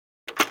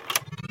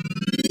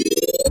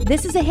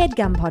This is a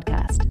HeadGum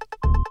podcast.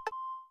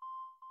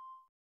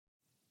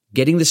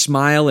 Getting the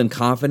smile and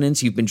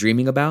confidence you've been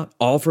dreaming about,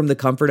 all from the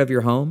comfort of your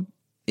home,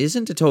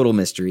 isn't a total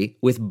mystery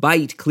with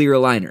Byte clear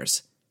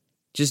aligners.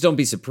 Just don't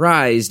be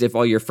surprised if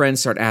all your friends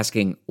start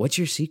asking, "What's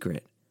your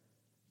secret?"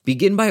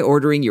 Begin by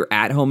ordering your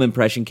at-home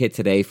impression kit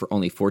today for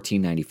only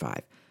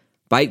 $14.95.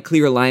 Byte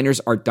clear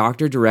aligners are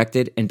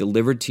doctor-directed and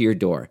delivered to your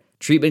door.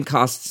 Treatment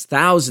costs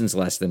thousands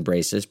less than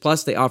braces,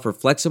 plus they offer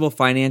flexible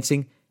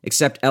financing,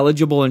 accept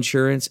eligible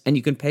insurance, and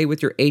you can pay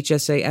with your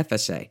HSA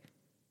FSA.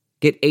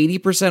 Get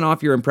 80%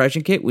 off your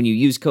impression kit when you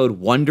use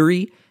code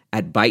WONDERY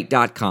at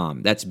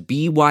Byte.com. That's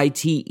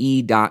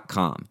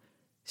BYTE.com.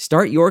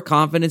 Start your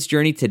confidence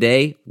journey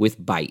today with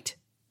Byte.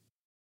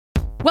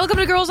 Welcome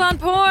to Girls on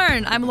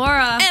Porn. I'm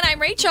Laura. And I'm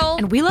Rachel.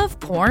 And we love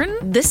porn.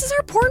 This is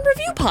our porn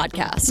review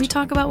podcast. We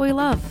talk about what we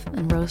love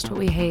and roast what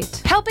we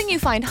hate. Helping you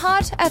find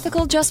hot,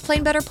 ethical, just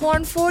plain better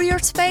porn for your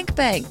spank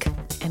bank.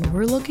 And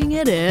we're looking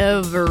at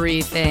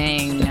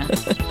everything.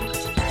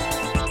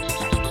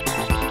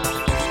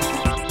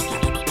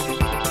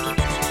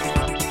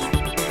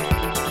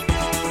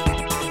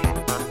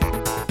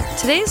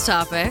 Today's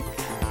topic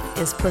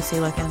is pussy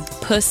licking.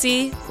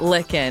 Pussy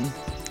licking.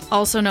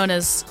 Also known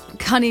as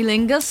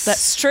cunnilingus.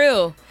 That's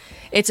true.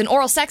 It's an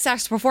oral sex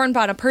act performed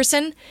on a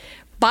person,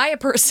 by a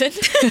person,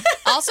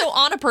 also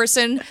on a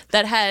person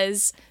that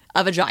has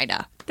a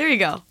vagina. There you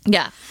go.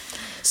 Yeah.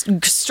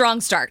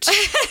 Strong start.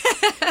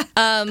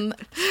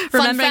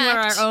 Remembering what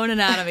our own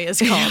anatomy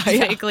is called,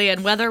 vaguely,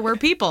 and whether we're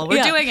people.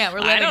 We're doing it. We're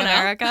living in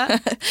America.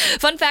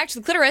 Fun fact,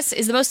 the clitoris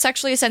is the most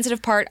sexually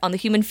sensitive part on the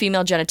human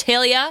female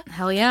genitalia.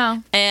 Hell yeah.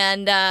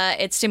 And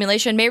its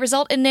stimulation may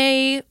result in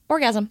a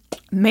orgasm.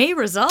 May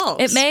result.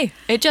 It may.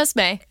 It just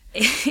may.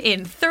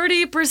 In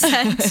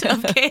 30%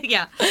 of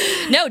yeah.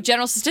 No,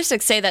 general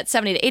statistics say that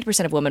 70 to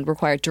 80% of women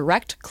require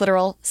direct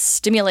clitoral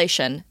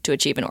stimulation to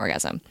achieve an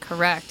orgasm.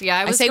 Correct. Yeah,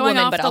 I was say going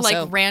women, off but the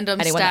also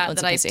random anyone stat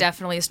owns that a I pussy.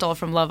 definitely stole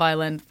from Love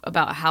Island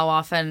about how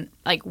often,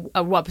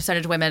 what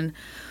percentage of women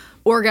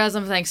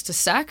orgasm thanks to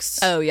sex.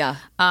 Oh, yeah.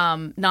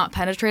 Not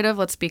penetrative,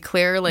 let's be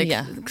clear,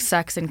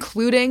 sex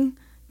including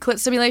clit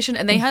stimulation,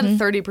 and they had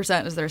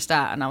 30% as their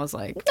stat, and I was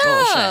like,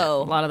 bullshit. A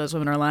lot of those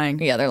women are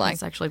lying. Yeah, they're lying.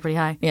 It's actually pretty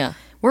high. Yeah.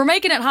 We're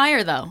making it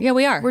higher, though. Yeah,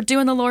 we are. We're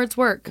doing the Lord's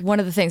work. One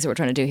of the things that we're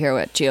trying to do here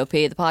at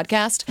GOP, the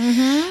podcast.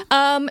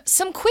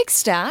 Some quick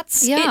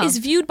stats. Yeah. It is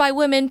viewed by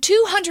women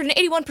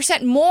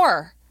 281%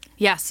 more.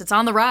 Yes, it's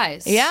on the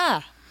rise.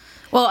 Yeah.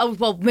 Well,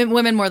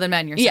 women more than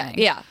men, you're saying.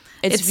 Yeah.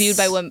 It's viewed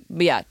by women,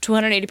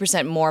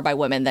 280% more by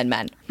women than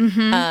men.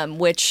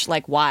 Which,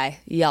 why?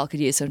 Y'all could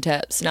use some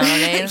tips, know what I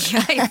mean?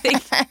 I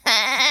think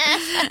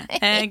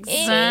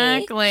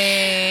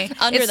exactly.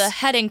 Under the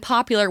heading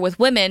popular with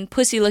women,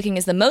 pussy licking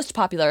is the most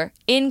popular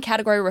in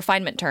category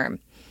refinement term.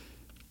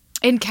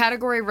 In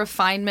category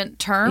refinement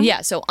term?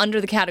 Yeah, so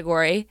under the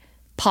category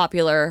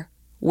popular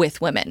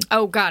with women.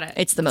 Oh, got it.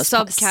 It's the most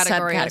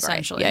subcategory,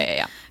 essentially.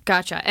 Yeah.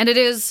 Gotcha. And it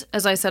is,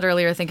 as I said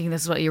earlier, thinking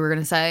this is what you were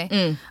going to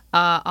say,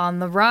 on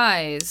the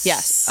rise.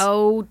 Yes.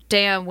 Oh,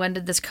 damn. When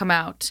did this come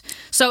out?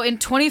 So in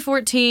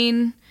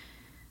 2014,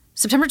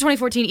 September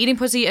 2014, eating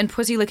pussy and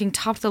pussy licking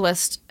topped the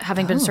list,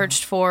 having been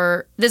searched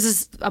for. This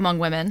is among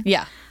women.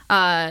 Yeah.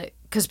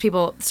 Because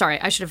people, sorry,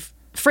 I should have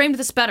framed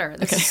this better.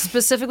 This is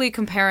specifically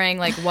comparing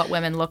what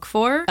women look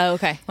for. Oh,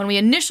 okay. When we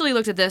initially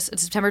looked at this in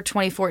September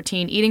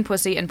 2014, eating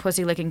pussy and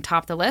pussy licking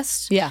topped the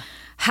list. Yeah.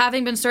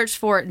 Having been searched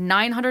for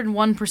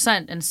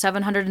 901% and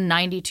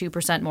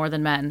 792% more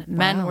than men.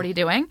 Men, what are you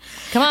doing?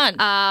 Come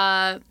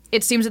on.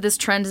 It seems that this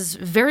trend is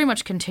very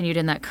much continued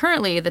in that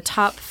currently the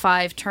top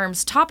 5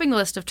 terms topping the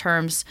list of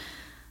terms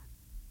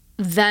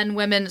then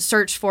women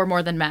search for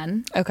more than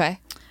men. Okay.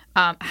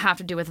 Have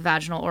to do with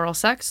vaginal oral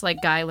sex,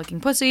 like guy licking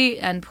pussy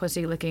and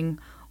pussy licking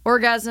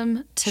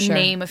orgasm, to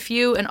name a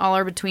few, and all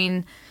are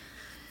between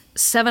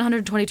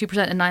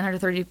 722% and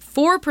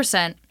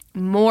 934%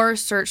 more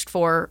searched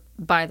for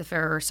by the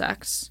fairer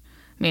sex,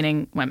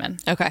 meaning women.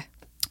 Okay.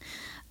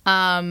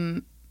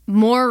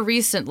 More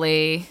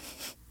recently,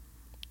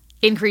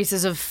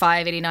 increases of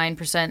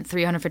 589%,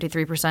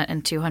 353%,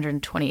 and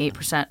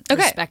 228%,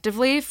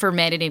 respectively, for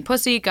man eating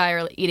pussy,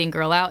 guy eating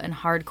girl out, and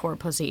hardcore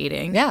pussy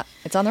eating. Yeah,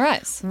 it's on the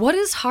rise. What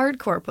is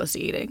hardcore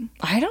pussy eating?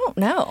 I don't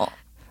know.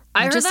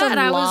 I heard Just that, a and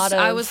I lot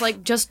was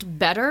like, just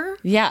better.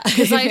 Yeah,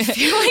 Because I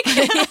feel like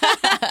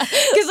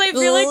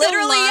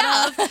literally,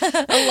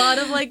 a lot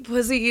of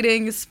pussy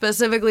eating,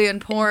 specifically in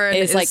porn,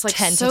 is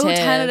tentative, so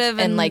tentative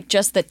and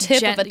just the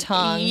tip of a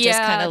tongue, just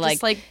kind of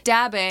just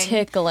dabbing,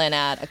 tickling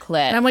at a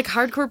clit. And I'm like,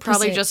 hardcore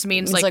probably just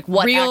means what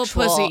real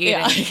actual, pussy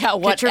eating. Yeah,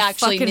 what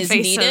actually is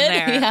needed.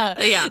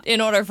 Yeah, in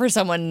order for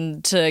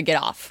someone to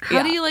get off.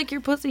 How do you like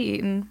your pussy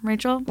eaten,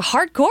 Rachel?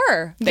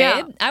 Hardcore, babe.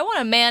 Yeah. I want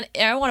a man.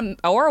 I want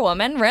or a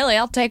woman. Really,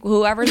 I'll take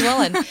whoever's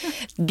willing.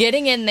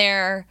 Getting in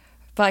there,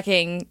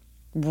 fucking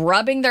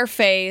rubbing their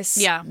face,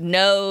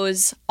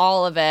 nose,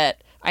 all of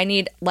it, I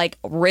need like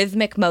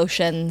rhythmic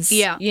motions.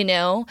 Yeah. You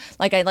know?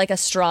 Like I like a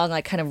strong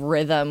like kind of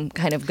rhythm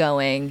kind of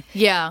going.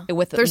 Yeah.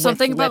 There's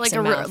something about lips like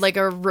and mouth. like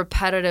a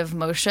repetitive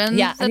motion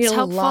Yeah, I need that's a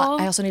helpful.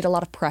 lot. I also need a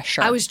lot of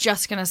pressure. I was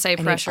just going to say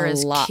pressure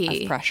is a lot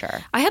key. of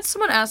pressure. I had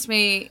someone ask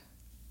me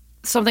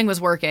something was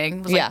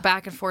working, was Yeah. like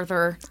back and forth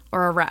or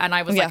around, and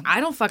I was Yeah. like,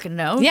 I don't fucking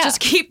know. Yeah. Just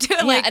keep doing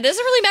Yeah, like it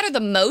doesn't really matter the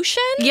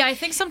motion. Yeah, I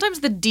think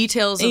sometimes the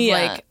details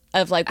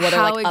of like whether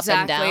how like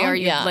exactly up and down. are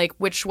you like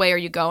which way are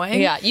you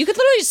going? Yeah, you could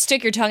literally just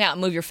stick your tongue out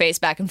and move your face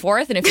back and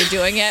forth, and if you're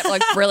doing it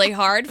like really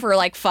hard for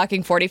like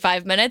fucking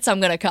 45 minutes, I'm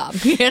gonna come.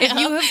 You know? If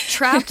you have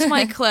trapped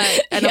my clit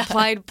and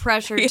applied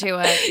pressure to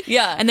it,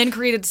 and then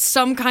created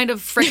some kind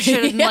of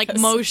friction and like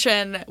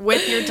motion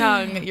with your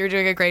tongue, you're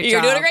doing a great job.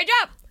 You're doing a great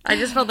job. I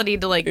just felt the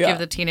need to like give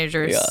the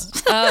teenagers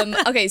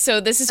Okay, so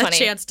this is a funny.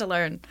 chance to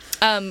learn.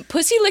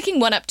 Pussy licking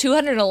went up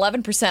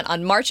 211%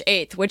 on March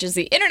 8th, which is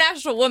the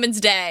International Women's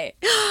Day.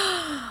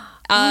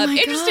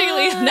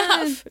 Interestingly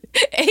enough,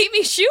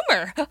 Amy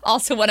Schumer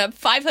also went up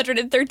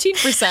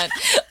 513%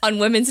 on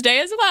Women's Day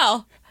as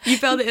well. You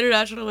found the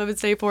International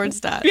Women's Day porn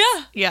stat.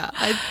 Yeah.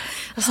 I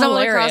stumbled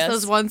Hilarious. across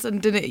those once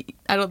and didn't,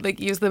 I don't think,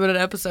 use them in an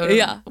episode.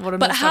 Yeah. What a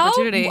But missed how?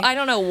 opportunity. I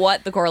don't know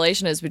what the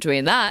correlation is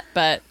between that,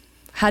 but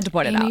had to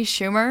point it Amy out.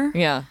 Schumer?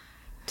 Yeah.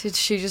 Did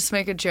she just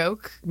make a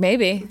joke?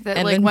 Maybe. That,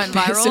 and like, then went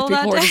viral so people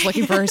that were just day?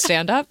 looking for her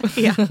stand-up.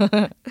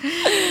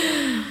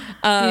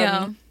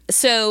 Yeah.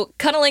 So,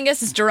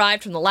 cunnilingus is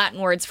derived from the Latin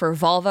words for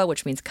vulva,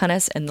 which means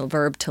cunnis, and the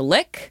verb to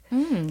lick.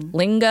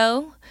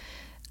 Lingo.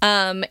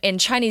 In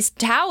Chinese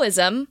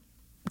Taoism,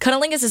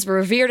 cunnilingus is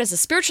revered as a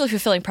spiritually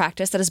fulfilling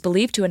practice that is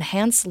believed to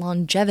enhance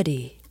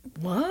longevity.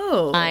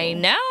 Whoa. I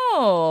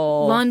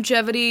know.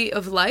 Longevity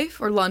of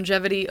life or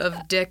longevity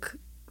of dick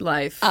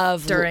life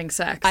during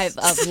sex?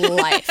 Of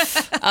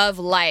life. Of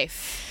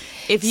life.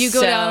 If you go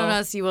So- down on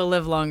us, you will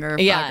live longer,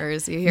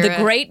 fuckers. You hear the it?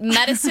 great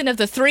medicine of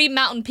the three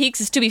mountain peaks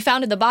is to be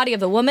found in the body of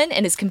the woman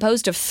and is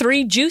composed of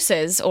three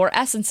juices or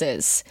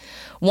essences.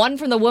 One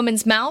from the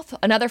woman's mouth,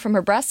 another from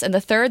her breasts, and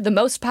the third, the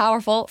most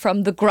powerful,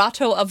 from the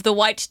grotto of the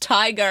white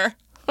tiger.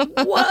 Whoa.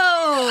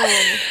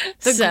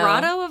 The So-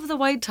 grotto of the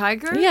white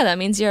tiger? Yeah, that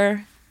means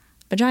your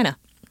vagina.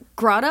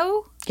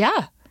 Grotto?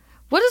 Yeah.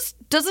 What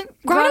doesn't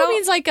Grotto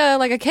means like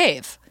a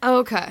cave. Oh,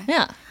 okay.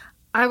 Yeah.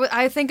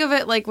 I think of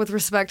it like with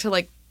respect to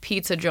like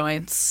pizza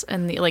joints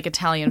and the like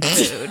Italian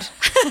food. So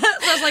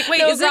I was like, wait,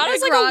 No, is it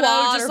grotto's a like a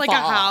grotto just like a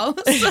waterfall.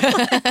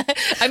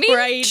 house? I mean,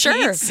 Where I eat sure.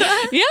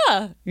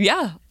 pizza?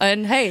 Yeah.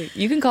 And hey,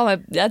 you can call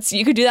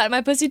you could do that in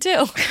my pussy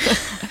too.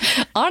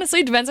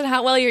 Honestly, depends on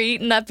how well you're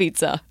eating that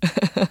pizza.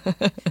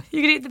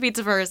 You can eat the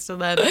pizza first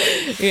and then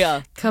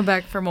Yeah. come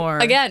back for more.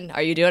 Again,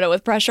 are you doing it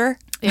with pressure?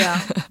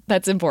 Yeah.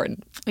 That's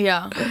important.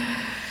 Yeah.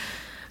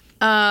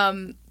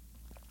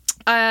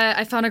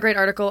 I found a great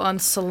article on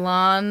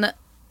salon.com,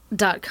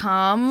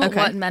 Okay.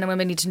 what men and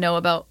women need to know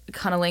about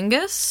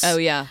cunnilingus. Oh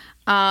yeah.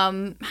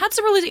 Had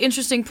some really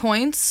interesting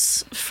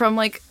points from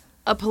like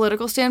a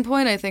political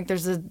standpoint. I think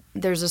there's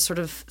a sort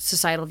of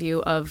societal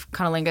view of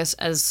cunnilingus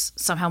as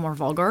somehow more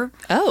vulgar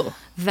Oh.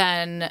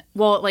 than,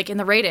 well, like in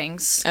the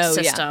ratings Oh, yeah.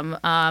 system,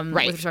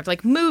 Right. with respect to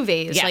like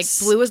movies, Yes.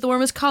 like Blue is the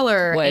Warmest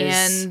Color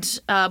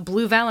Was- and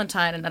Blue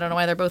Valentine, and I don't know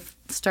why they're both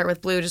start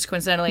with blue, just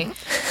coincidentally,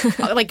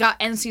 like got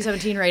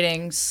NC-17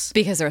 ratings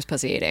Because there was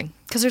pussy eating.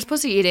 because there's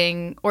pussy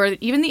eating, or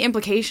even the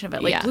implication of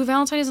it. Like Yeah. Blue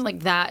Valentine isn't like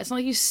that. It's not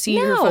like you see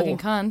her No. fucking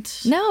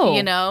cunt. No.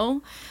 you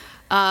know.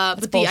 But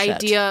the bullshit.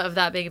 idea of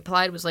that being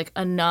applied was like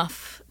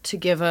enough to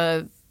give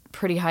a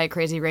pretty high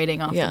crazy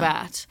rating off Yeah. the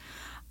bat.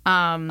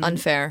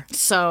 Unfair.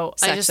 So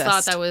I just Sexist.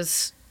 thought that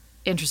was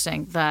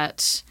interesting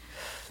that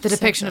the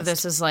depiction of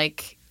this is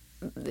like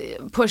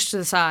pushed to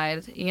the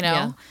side, you know,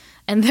 Yeah.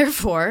 and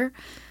therefore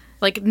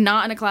like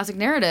not in a classic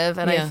narrative.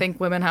 And I Yeah. think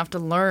women have to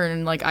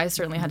learn, like I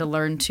certainly had to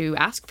learn to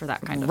ask for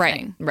that kind of Right.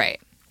 thing. Right.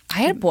 I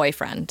had a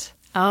boyfriend.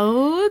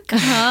 Oh,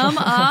 come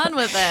on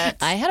with it.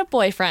 I had a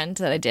boyfriend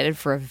that I dated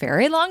for a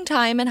very long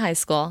time in high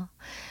school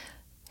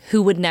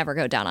who would never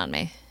go down on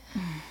me.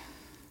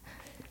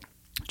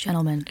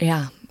 Gentlemen.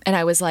 Yeah. And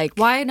I was like,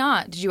 Why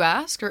not? Did you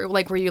ask? Or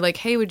like, were you like,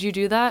 hey, would you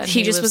do that? And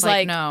he just was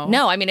like, no.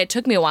 no. I mean, it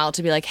took me a while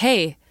to be like,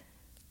 hey,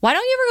 why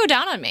don't you ever go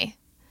down on me?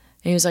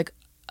 And he was like,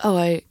 oh,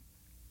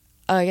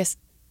 I guess,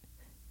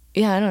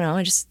 yeah, I don't know.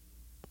 I just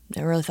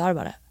never really thought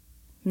about it.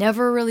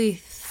 Never really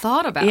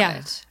thought about Yeah.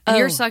 it. Oh.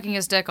 You're sucking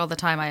his dick all the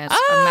time, I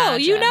Oh,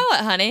 imagine. you know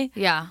it, honey.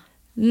 Yeah.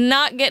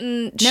 Not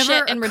getting Never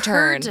shit in occurred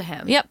return. to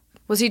him. Yep.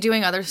 Was he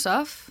doing other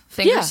stuff?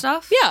 Finger Yeah.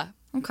 stuff? Yeah.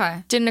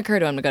 Okay. Didn't occur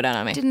to him to go down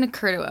on me. Didn't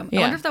occur to him. I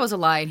Yeah. wonder if that was a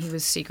lie and he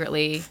was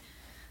secretly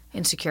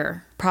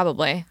insecure.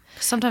 Probably.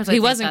 Sometimes I He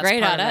think wasn't that's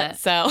great part at of it,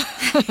 so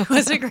He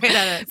wasn't great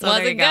at it. So there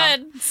wasn't you go.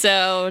 good.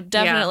 So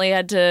definitely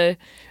had to.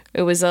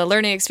 It was a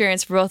learning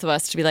experience for both of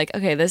us to be like,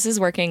 okay, this is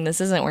working,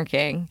 this isn't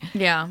working.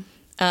 Yeah.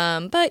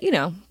 But you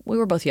know, we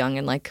were both young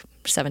and like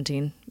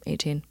 17,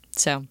 18.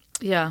 So,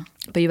 Yeah.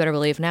 but you better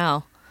believe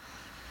now,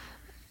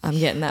 I'm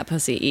getting that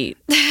pussy eat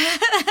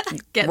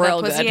Get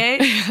real that pussy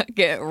good. ate.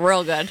 Get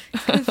real good.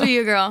 Good for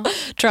you, girl.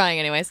 Trying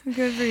anyways.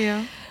 Good for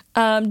you.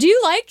 Do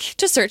you like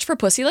to search for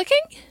pussy licking?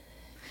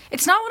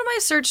 It's not one of my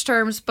search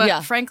terms, but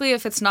Yeah. frankly,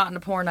 if it's not in a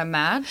porn, I'm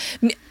mad.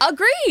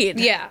 Agreed.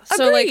 Yeah.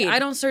 So, like, Agreed. I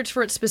don't search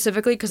for it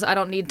specifically because I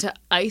don't need to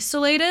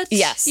isolate it.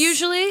 Yes.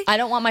 Usually. I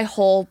don't want my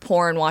whole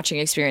porn watching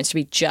experience to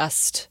be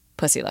just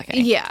pussy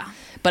licking. Yeah.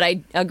 But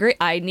I agree.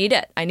 I need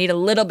it. I need a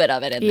little bit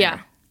of it in Yeah.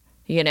 there.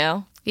 You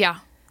know? Yeah.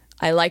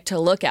 I like to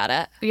look at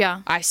it.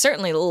 Yeah. I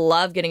certainly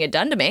love getting it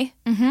done to me.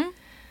 So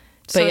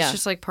But it's yeah.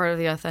 just like part of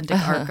the authentic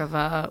arc of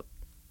a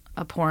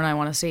porn I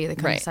want to see, the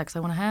kind Right. of sex I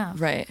want to have.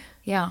 Right.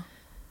 Yeah.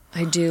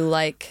 I do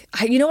like.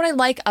 You know what I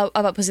like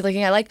about pussy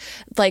licking? I like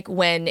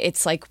when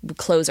it's like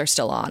clothes are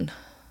still on.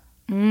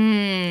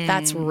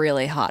 That's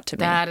really hot to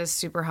me. That is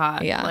super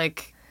hot. Yeah.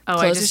 Like, oh,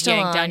 Clothes I are just still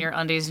yanked on. down your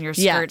undies and your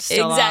Yeah, skirt's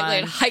still exactly.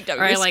 on. And hiked up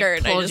Or your I, like, skirt.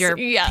 and I pulled just- your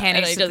and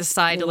panties I to the just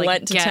side to, like,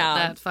 went to get town.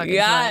 that fucking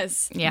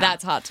Yes, foot. Yeah.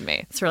 that's hot to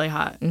me. It's really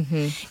hot.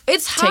 Mm-hmm.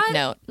 It's hot. Take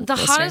note, The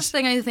listeners. hottest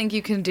thing I think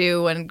you can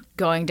do when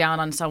going down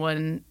on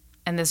someone,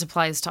 and this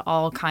applies to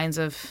all kinds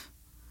of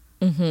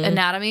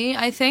anatomy,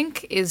 I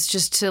think, is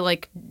just to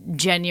like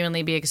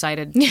genuinely be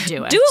excited to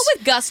do it. Do it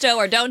with gusto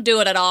or don't do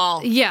it at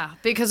all. Yeah,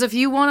 because if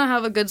you want to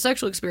have a good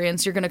sexual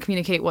experience, you're going to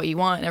communicate what you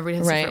want. And everybody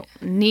has Right.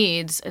 different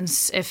needs, and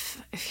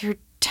if you're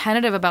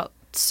tentative about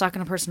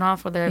sucking a person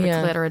off, whether they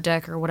have a clit or a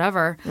dick or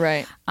whatever,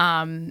 Right.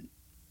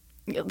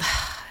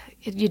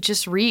 it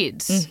just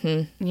reads,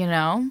 you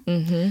know?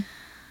 Mm-hmm.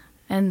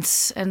 And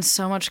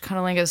so much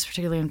cunnilingus,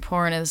 particularly in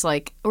porn, is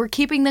like, we're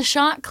keeping the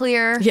shot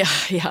clear. Yeah,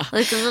 yeah.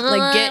 Like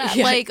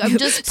I'm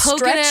just poking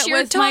Stretch it your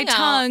with my tongue out.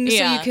 tongue so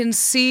Yeah. you can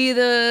see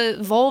the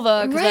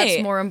vulva, because Right.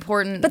 that's more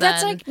important. But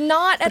that's than- like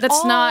not but at that's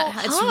all not.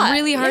 hot. It's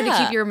really hard to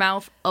Yeah. keep your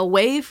mouth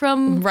away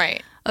from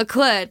Right. a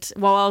clit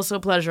while also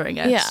pleasuring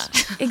it. Yeah,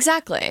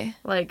 exactly.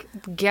 Like,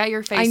 get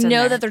your face I in know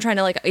there. that they're trying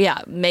to like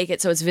make it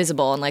so it's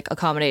visible and like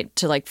accommodate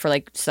to like for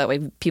like so that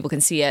way people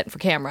can see it for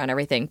camera and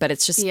everything, but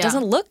it's just Yeah.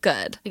 doesn't look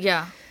good.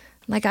 Yeah.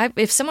 Like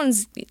if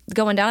someone's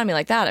going down on me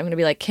like that, I'm gonna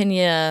be like, can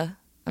you?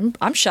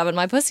 I'm shoving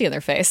my pussy in their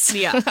face.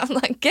 Yeah. I'm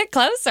like, get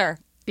closer.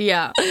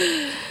 Yeah.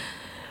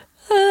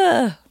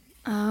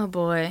 Oh,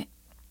 boy.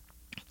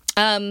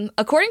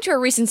 According to a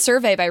recent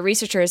survey by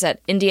researchers at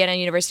Indiana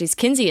University's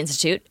Kinsey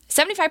Institute,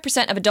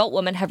 75% of adult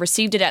women have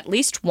received it at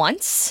least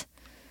once,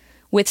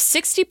 with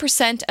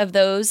 60% of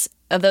those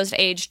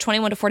aged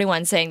 21 to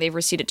 41 saying they've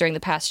received it during the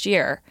past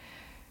year.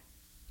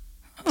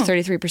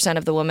 33%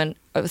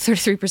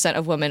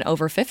 of women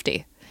over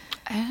 50.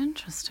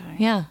 Interesting.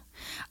 Yeah.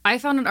 I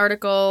found an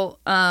article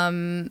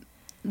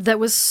that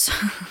was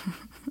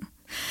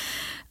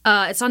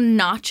it's on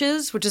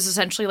Notches, which is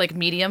essentially like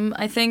Medium,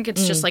 I think.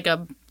 It's just like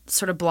a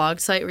sort of blog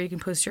site where you can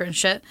post your own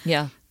shit.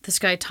 Yeah. This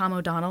guy, Tom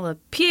O'Donnell, a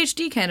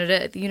PhD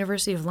candidate at the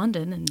University of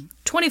London in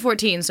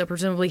 2014, so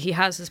presumably he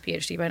has his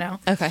PhD by now,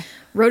 Okay.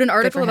 wrote an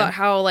article for him. about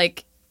how,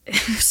 like,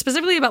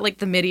 specifically about, like,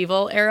 the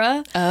medieval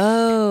era.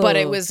 Oh. But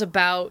it was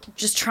about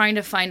just trying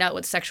to find out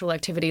what sexual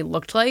activity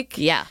looked like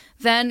Yeah.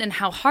 then, and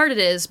how hard it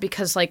is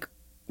because, like,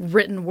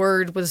 written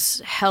word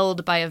was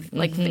held by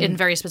in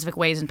very specific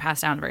ways and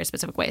passed down in very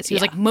specific ways. He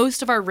was Yeah. like,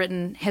 most of our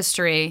written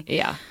history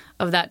Yeah.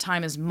 of that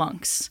time is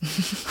monks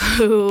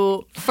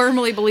who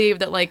firmly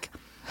believed that, like,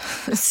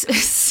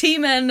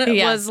 semen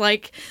was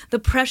like the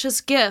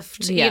precious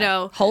gift, Yeah. you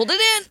know. Hold it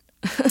in.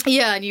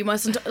 Yeah, and you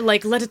mustn't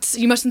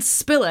you mustn't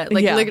spill it.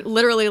 Like, Yeah.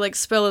 literally, like,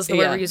 spill is the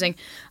word Yeah. we're using,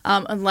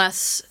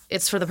 unless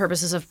it's for the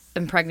purposes of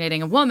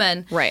impregnating a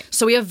woman. Right.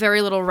 So we have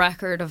very little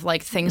record of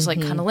like things like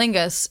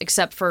cunnilingus,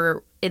 except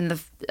for in the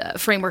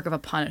framework of a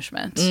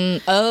punishment.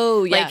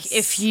 Oh, yes. Like,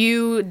 if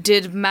you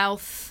did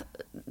mouth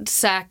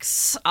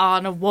sex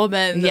on a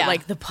woman, Yeah.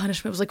 like, the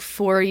punishment was like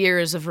 4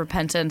 years of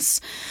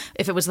repentance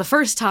if it was the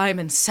first time,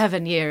 and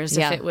 7 years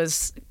Yeah. if it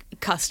was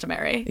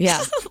customary.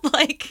 Yeah.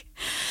 Like,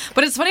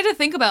 but it's funny to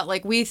think about,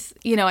 like,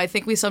 I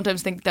think we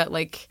sometimes think that,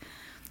 like,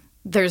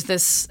 there is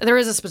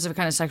a specific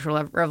kind of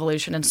sexual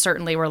revolution, and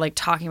certainly we're, like,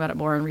 talking about it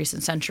more in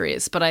recent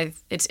centuries, but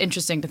it's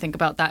interesting to think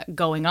about that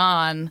going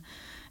on.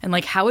 And,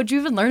 like, how would you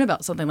even learn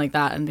about something like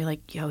that and be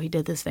like, yo, he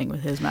did this thing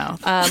with his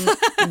mouth?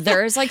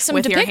 There's like some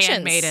With your depictions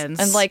handmaidens.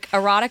 and like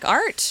erotic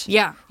art.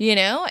 Yeah. You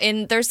know,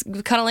 and there's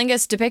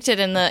cunnilingus depicted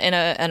in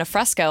a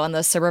fresco on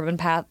the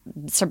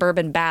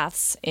suburban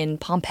baths in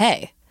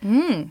Pompeii.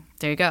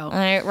 There you go.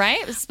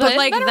 Right? But,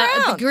 like, the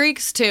the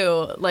Greeks,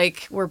 too,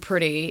 like, were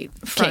pretty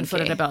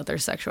front-footed Kinky. about their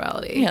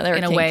sexuality. Yeah, they were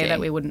in a way kinky. that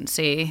we wouldn't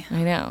see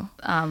I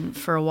know.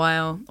 for a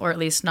while, or at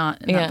least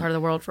not in Yeah. that part of the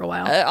world for a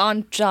while.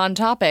 On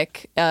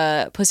topic,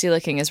 pussy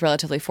licking is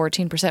relatively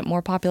 14%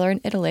 more popular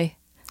in Italy.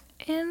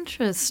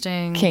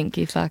 Interesting.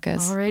 Kinky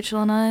fuckers. Well,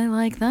 Rachel and I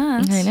like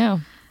that. I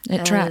know.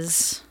 It As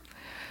tracks.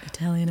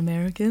 Italian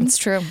Americans. It's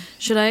true.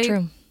 Should I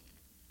True.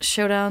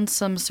 show down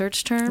some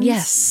search terms?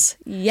 Yes.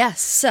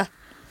 Yes.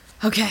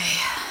 Okay.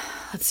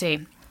 Let's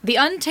see. The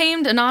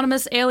untamed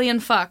anonymous alien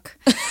fuck.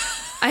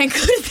 I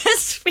included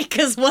this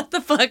because what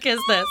the fuck is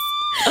this?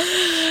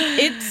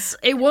 It's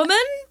a woman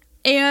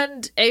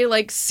and a,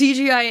 like,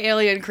 CGI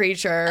alien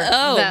creature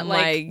Oh that, my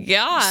like,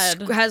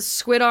 God. has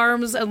squid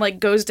arms and, like,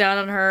 goes down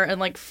on her and,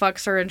 like,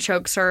 fucks her and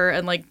chokes her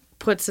and, like,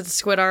 puts its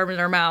squid arm in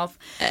her mouth.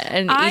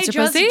 And I eats a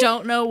just pussy?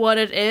 don't know what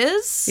it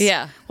is.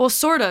 Yeah. Well,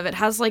 sort of. It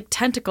has like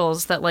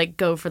tentacles that like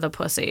go for the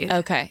pussy.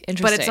 Okay,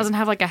 interesting. But it doesn't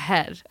have like a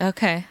head.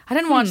 Okay. I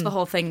didn't watch the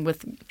whole thing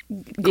with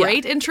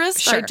great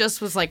interest. I Sure.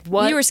 just was like,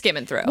 what? You were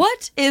skimming through.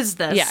 What is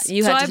this? Yeah,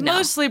 you had so to I'm know.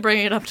 mostly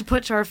bringing it up to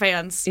put to our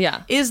fans.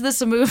 Yeah. Is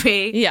this a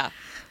movie? Yeah.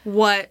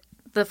 What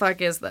the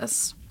fuck is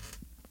this?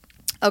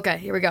 Okay,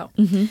 here we go.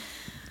 Mm-hmm.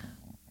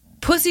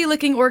 Pussy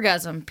licking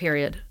orgasm,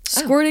 period.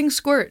 Squirting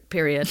squirt,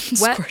 period.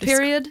 Wet, Squirty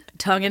period.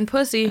 Tongue in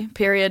pussy,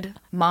 period.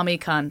 Mommy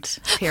cunt,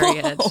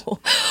 period.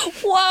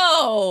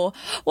 Whoa.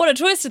 What a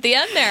twist at the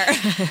end there.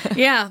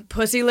 Yeah,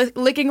 pussy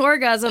licking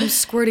orgasm,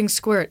 squirting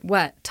squirt.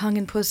 Wet, tongue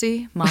in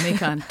pussy, mommy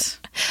cunt.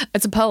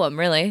 It's a poem,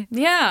 really.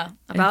 Yeah, It's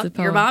a about your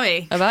poem.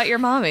 mommy. About your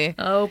mommy.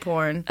 Oh,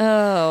 porn.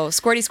 Oh,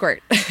 squirty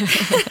squirt.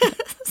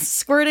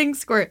 Squirting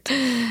squirt.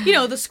 You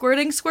know, the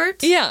squirting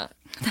squirt? Yeah.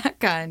 That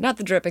kind. Not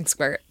the dripping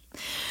squirt.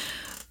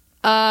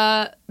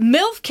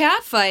 MILF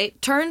catfight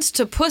turns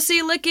to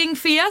pussy licking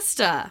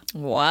fiesta.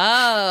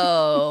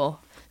 Whoa.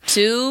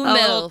 Two A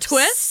little milfs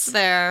twist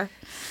there.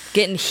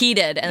 getting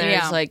heated, and they're Yeah.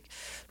 just like,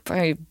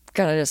 I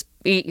gotta just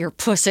eat your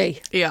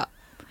pussy. Yeah.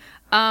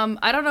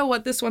 I don't know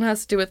what this one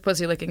has to do with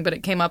pussy licking, but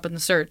it came up in the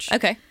search.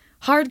 Okay.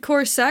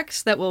 Hardcore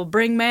sex that will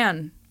bring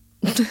man.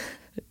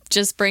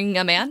 Just bring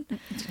a man?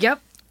 Yep.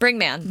 Bring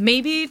man.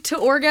 Maybe to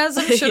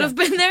orgasm should have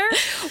been there.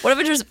 What if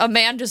it just a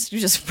man just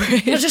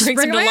brings Just him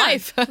bring to a man.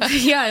 life?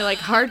 Yeah, like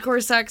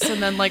hardcore sex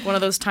and then like one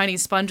of those tiny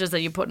sponges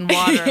that you put in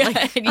water.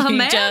 Like and a he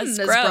man just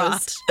is grows.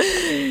 brought.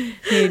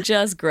 He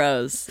just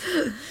grows.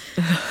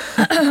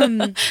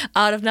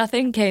 Out of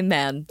nothing came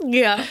man.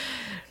 Yeah.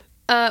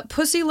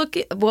 Pussy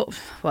looking.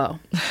 Whoa.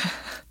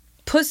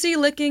 Pussy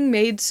licking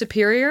made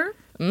superior.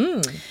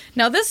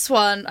 Now this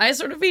one I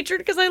sort of featured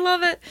because I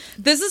love it.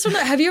 This is from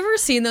have you ever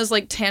seen those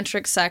like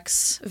tantric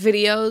sex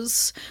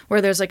videos where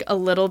there's like a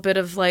little bit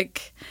of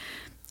like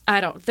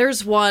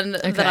there's one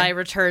that I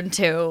returned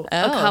to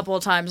a couple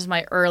of times in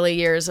my early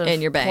years of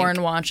In your bank.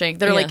 porn watching.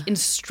 They're like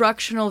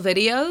instructional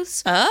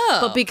videos. Oh.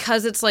 But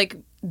because it's like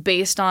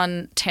based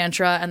on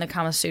Tantra and the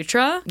Kama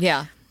Sutra,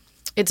 Yeah.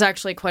 it's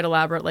actually quite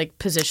elaborate like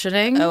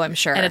positioning. Oh, I'm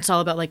sure. And it's all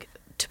about like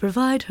to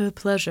provide her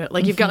pleasure.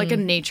 Like you've got like a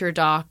nature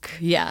doc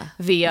Yeah.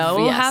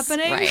 VO Yes,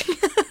 happening. Right.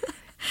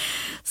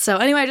 So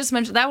anyway, I just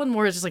mentioned that one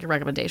more is just like a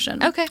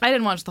recommendation. Okay. I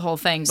didn't watch the whole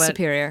thing, but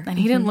Superior. And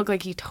he didn't look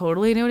like he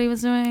totally knew what he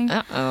was doing.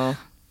 Uh-oh.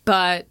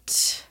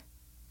 But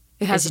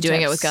it has Is he some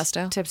doing it tips- with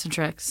gusto? Tips and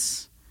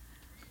tricks.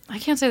 I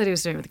can't say that he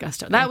was doing it with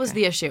gusto. That was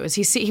the issue. Is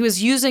he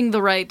was using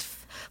the right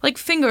like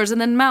fingers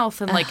and then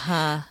mouth and like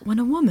when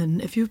a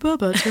woman, if you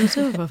bubba turns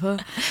over,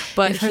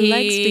 but If her he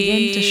legs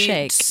begin to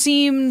shake.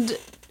 seemed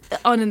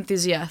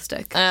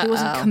unenthusiastic. He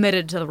wasn't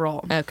committed to the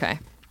role. Okay.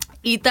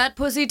 Eat that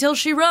pussy till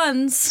she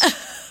runs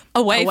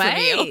Away from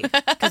you.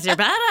 because you're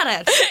bad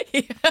at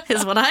it.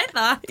 Is what I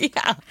thought.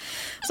 Yeah.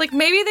 It's like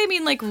maybe they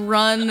mean like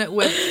run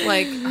with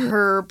like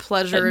her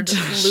pleasured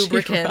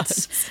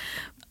lubricants.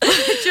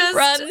 Just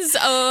Runs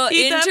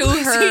eat that into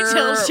pussy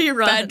till her she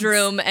runs.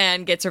 bedroom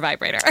and gets her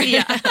vibrator.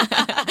 Yeah.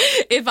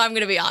 If I'm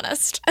going to be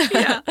honest.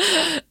 Yeah.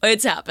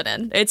 It's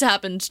happening. It's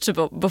happened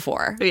to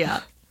before.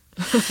 Yeah.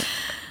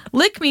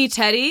 Lick me,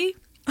 Teddy.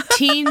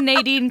 Teen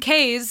Nadine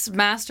Kays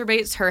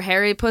masturbates her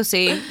hairy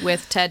pussy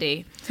with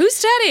Teddy.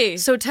 Who's Teddy?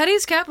 So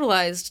Teddy's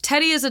capitalized.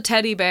 Teddy is a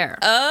teddy bear.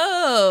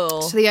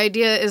 Oh. So the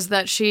idea is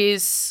that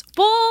she's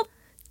well.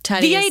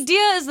 Teddy The is-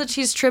 idea is that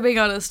she's tripping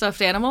on a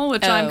stuffed animal,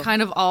 which I'm Oh.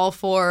 kind of all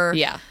for.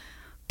 Yeah.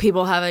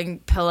 People having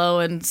pillow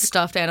and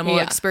stuffed animal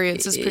Yeah.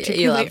 experiences, You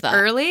particularly love that.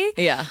 early.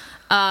 Yeah.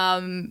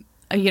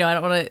 You know, I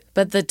don't want to.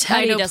 But the I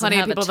Teddy know doesn't plenty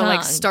have of people a that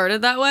like tongue.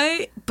 started that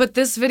way, but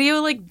this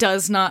video like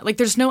does not like.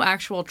 There's no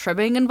actual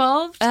tripping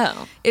involved.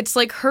 Oh. It's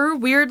like her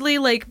weirdly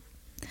like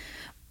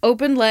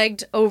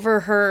open-legged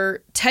over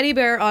her teddy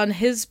bear on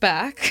his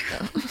back.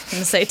 I'm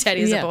gonna say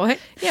Teddy's a boy,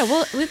 Yeah,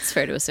 well, it's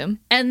fair to assume.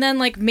 and then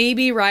like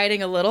maybe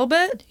riding a little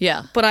bit.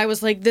 Yeah. But I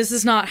was like, this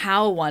is not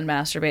how one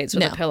masturbates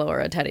with No. a pillow or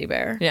a teddy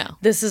bear. Yeah.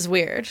 This is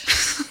weird.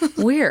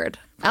 Weird.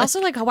 Also,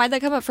 like, why'd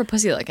that come up for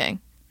pussy licking?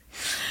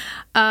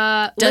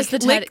 Does the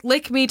teddy-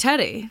 lick me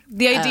Teddy?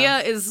 The idea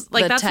is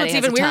like the that's Teddy what's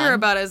has even a weirder tongue.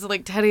 about it is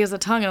like Teddy has a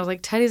tongue, and I was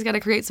like, Teddy's got to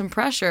create some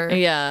pressure.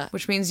 Yeah.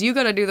 Which means you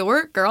got to do the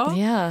work, girl.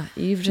 Yeah.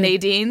 You've to,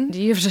 Nadine.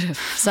 You have to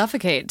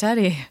suffocate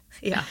Teddy.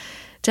 Yeah.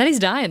 Teddy's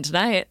dying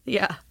tonight.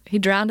 Yeah. He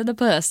drowned in the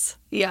puss.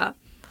 Yeah.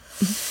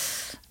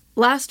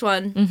 Last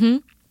one. Mm-hmm.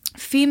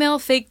 Female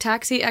fake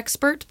taxi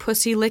expert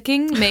pussy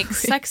licking makes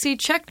sexy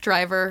Czech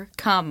driver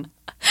come.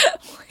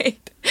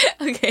 Wait.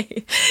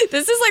 Okay.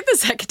 This is like the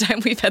second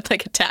time we've had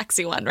like a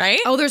taxi one, right?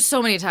 Oh, there's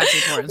so many taxi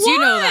porns. You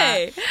know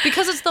that. Why?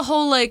 Because it's the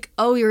whole like,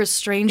 oh, you're a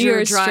stranger. You're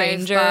a drive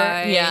stranger.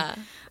 by. Yeah.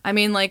 I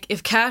mean, like,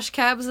 if cash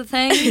cab's a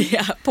thing,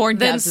 Yeah. Porn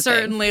then cab's a thing.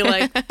 certainly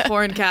like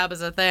porn cab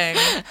is a thing.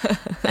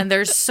 And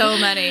there's so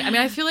many. I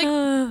mean, I feel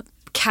like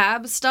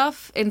cab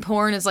stuff in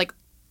porn is like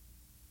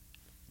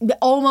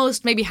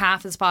almost maybe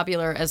half as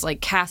popular as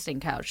like casting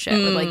couch shit.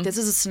 Where, like, this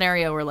is a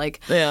scenario where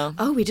like, Yeah.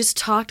 oh, we just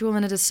talked a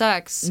woman into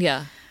sex.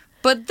 Yeah.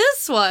 But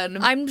this one,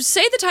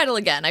 Say the title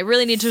again. I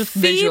really need to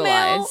female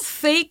visualize.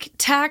 fake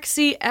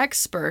taxi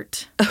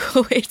expert.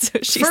 Oh, wait, so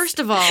she's... First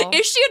of all,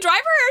 is she a driver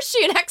or is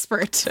she an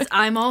expert?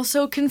 I'm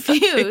also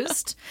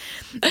confused.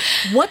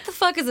 What the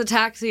fuck is a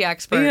taxi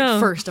expert,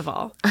 first of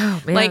all?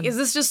 Oh, man. Like, is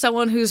this just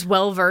someone who's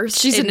well-versed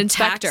She's in an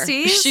inspector.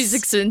 taxis?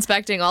 She's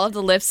inspecting all of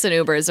the Lyfts and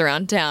Ubers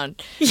around town.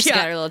 She's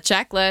got her little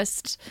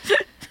checklist.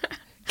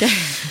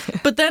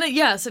 But then,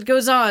 it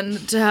goes on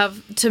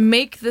to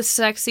make the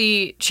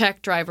sexy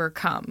check driver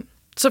come.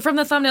 So from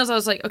the thumbnails, I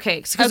was like,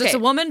 okay, because it's a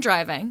woman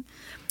driving.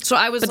 So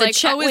I was like,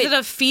 is it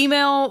a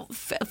female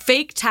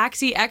fake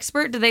taxi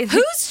expert? Do they?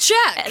 Who's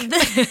check in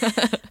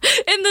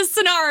this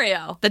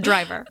scenario? The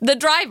driver. The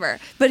driver.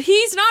 But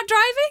he's not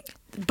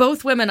driving?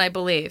 Both women, I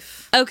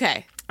believe.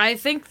 Okay. I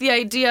think the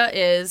idea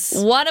is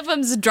one of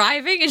them's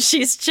driving and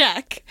she's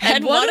check,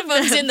 and one of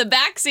them's in the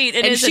backseat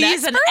and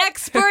she's an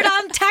expert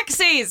on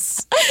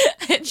taxis.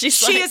 And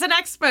she is an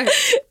expert.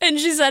 And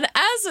she said,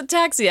 as a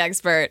taxi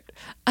expert,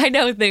 I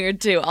know a thing or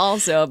two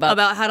also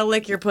about how to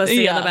lick your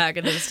pussy in the back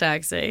of this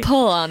taxi.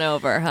 Pull on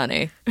over,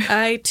 honey.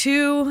 I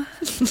too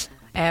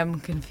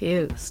am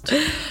confused.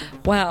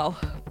 Wow.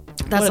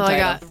 That's all I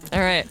got. All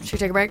right. Should we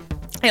take a break?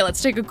 Hey,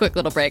 let's take a quick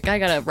little break. I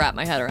gotta wrap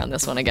my head around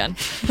this one again.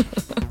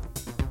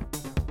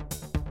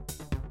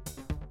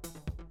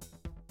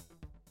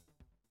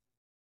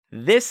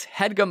 This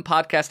HeadGum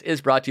podcast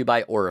is brought to you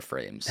by Aura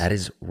Frames. That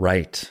is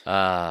right.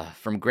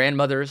 From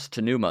grandmothers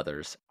to new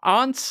mothers,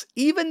 aunts,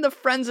 even the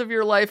friends of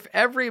your life,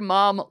 every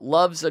mom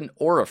loves an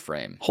Aura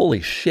frame.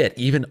 Holy shit,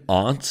 even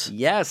aunts?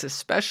 Yes,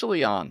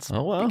 especially aunts.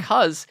 Oh, wow.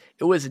 Because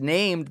it was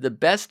named the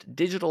best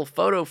digital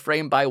photo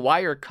frame by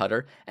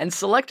Wirecutter and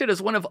selected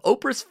as one of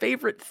Oprah's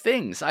favorite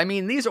things. I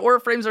mean, these Aura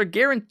frames are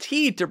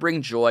guaranteed to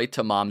bring joy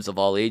to moms of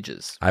all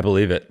ages. I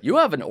believe it. You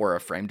have an Aura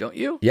frame, don't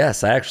you?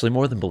 Yes, I actually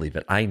more than believe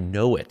it. I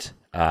know it.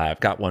 I've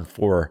got one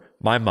for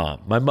my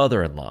mom, my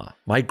mother-in-law,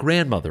 my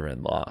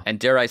grandmother-in-law. And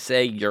dare I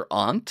say, your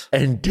aunt?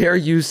 And dare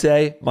you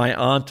say, my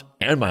aunt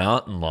and my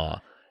aunt-in-law.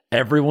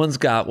 Everyone's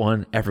got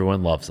one.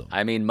 Everyone loves them.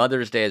 I mean,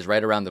 Mother's Day is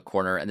right around the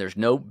corner, and there's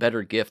no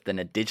better gift than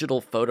a digital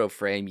photo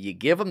frame. You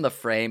give them the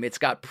frame. It's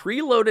got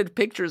preloaded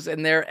pictures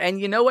in there, and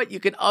you know what? You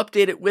can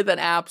update it with an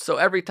app, so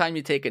every time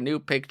you take a new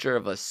picture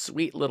of a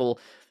sweet little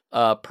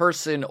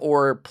person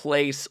or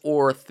place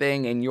or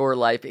thing in your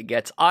life, it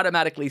gets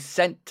automatically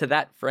sent to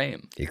that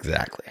frame.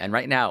 Exactly. And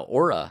right now,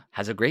 Aura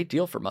has a great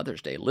deal for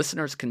Mother's Day.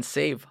 Listeners can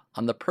save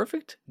on the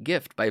perfect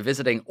gift by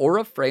visiting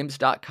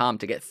auraframes.com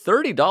to get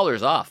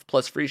 $30 off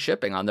plus free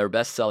shipping on their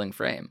best-selling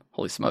frame.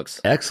 Holy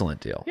smokes.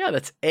 Excellent deal. Yeah,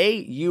 that's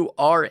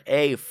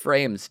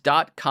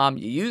auraframes.com.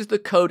 You use the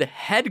code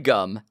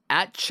HEADGUM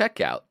at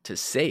checkout to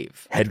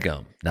save.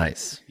 HeadGum.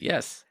 Nice.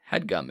 Yes.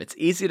 HeadGum. It's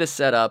easy to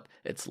set up.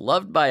 It's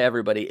loved by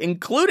everybody,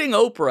 including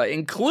Oprah,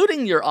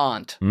 including your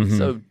aunt. Mm-hmm.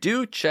 So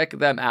do check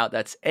them out.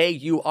 That's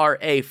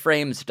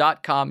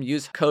auraframes.com.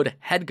 Use code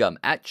HEADGUM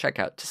at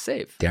checkout to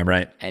save. Damn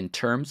right. And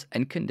terms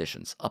and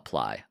conditions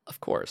apply, of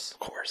course. Of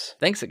course.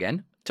 Thanks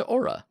again to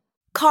Aura.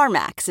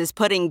 CarMax is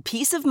putting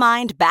peace of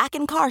mind back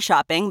in car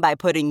shopping by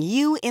putting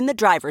you in the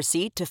driver's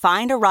seat to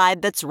find a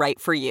ride that's right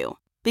for you.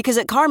 Because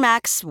at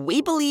CarMax,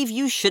 we believe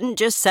you shouldn't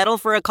just settle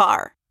for a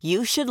car.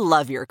 You should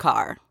love your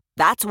car.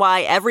 That's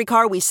why every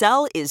car we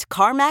sell is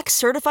CarMax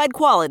certified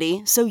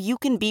quality, so you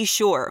can be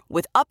sure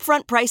with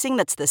upfront pricing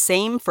that's the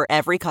same for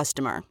every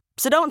customer.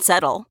 So don't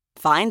settle.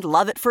 Find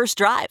love at first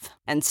drive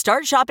and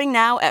start shopping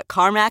now at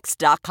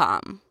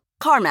CarMax.com.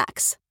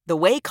 CarMax, the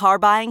way car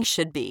buying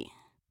should be.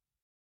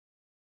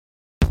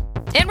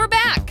 And we're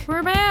back.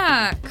 We're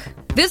back.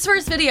 This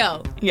first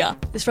video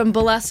is from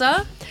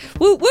Bellesa.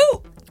 Woo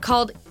woo.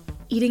 Called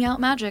Eating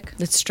Out Magic.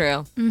 It's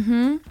true.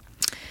 Mm-hmm.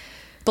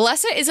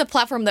 Bellesa is a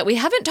platform that we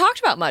haven't talked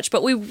about much,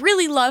 but we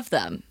really love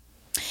them.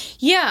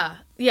 Yeah.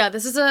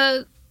 This is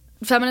a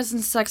feminist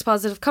and sex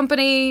positive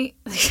company.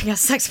 Yeah,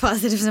 sex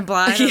positive's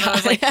implied. I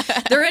was like,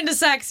 they're into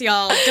sex,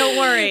 y'all. Don't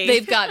worry.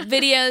 They've got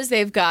videos.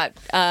 They've got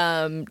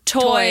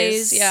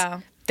toys.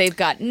 Yeah. They've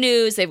got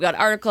news. They've got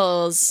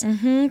articles.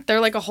 Mm-hmm. They're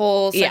like a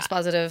whole sex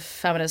positive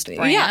feminist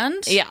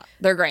brand. Yeah,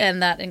 they're great.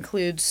 And that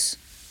includes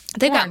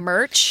they've got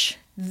merch.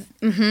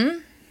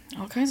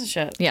 All kinds of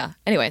shit. Yeah.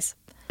 Anyways.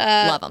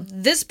 Love them.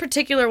 This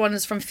particular one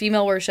is from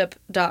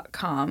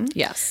femaleworship.com.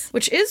 Yes.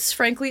 Which is,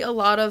 frankly, a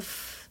lot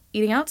of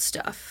eating out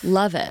stuff.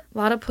 Love it. A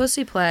lot of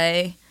pussy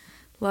play.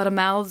 A lot of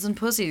mouths and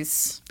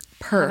pussies.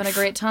 Having a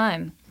great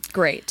time.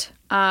 Great.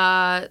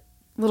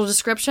 Little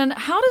description.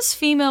 How does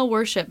female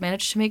worship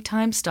manage to make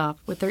time stop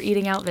with their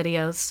eating out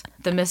videos?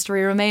 The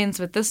mystery remains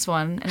with this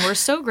one, and we're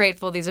so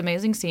grateful these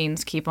amazing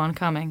scenes keep on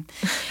coming.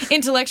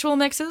 Intellectual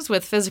mixes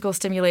with physical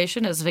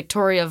stimulation as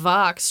Victoria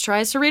Vox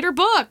tries to read her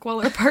book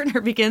while her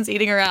partner begins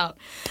eating her out.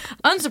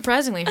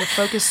 Unsurprisingly, her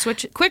focus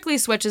quickly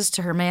switches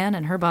to her man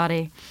and her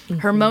body. Mm-hmm.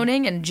 Her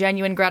moaning and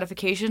genuine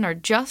gratification are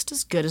just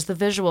as good as the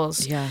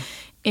visuals. Yeah.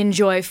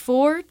 Enjoy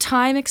 4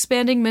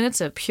 time-expanding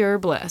minutes of pure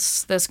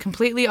bliss. This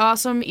completely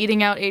awesome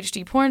eating out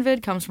HD porn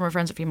vid comes from our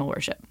friends at Female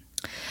Worship.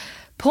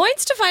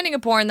 Points to finding a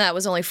porn that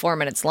was only 4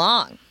 minutes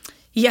long.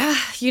 Yeah,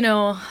 you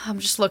know, I'm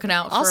just looking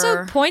out Also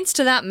for... points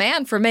to that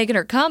man for making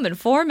her come in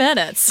 4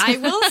 minutes. I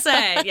will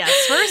say,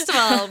 yes, first of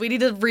all, we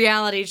need a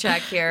reality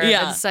check here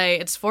and say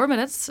it's 4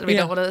 minutes, and we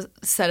don't want to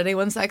set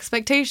anyone's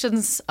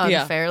expectations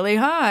unfairly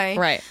high.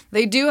 Right.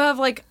 They do have,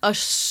 like, a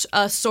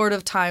sort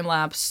of time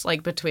lapse,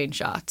 like, between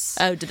shots.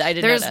 Oh, I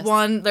didn't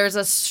notice. There's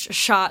a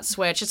shot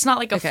switch. It's not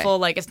like a full,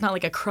 like, it's not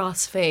like a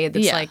crossfade.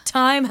 It's like,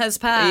 time has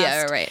passed.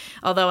 Yeah, right.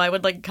 Although I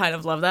would, like, kind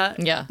of love that.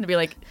 Yeah. To be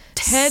like,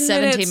 10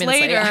 17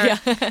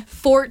 minutes later.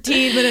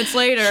 14 minutes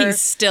later,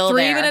 he's still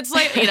 3 there. minutes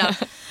later, you know.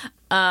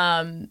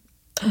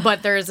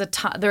 But there's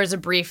a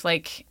brief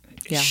like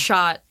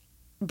shot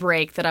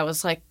break that I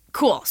was like,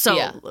 cool.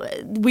 So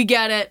we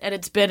get it, and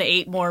it's been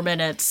 8 more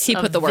minutes. He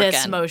put the work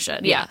this in.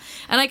 motion, and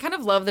I kind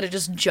of love that it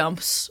just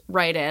jumps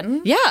right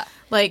in. Yeah,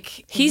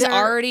 like he's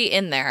already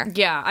in there.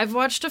 Yeah, I've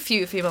watched a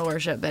few female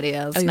worship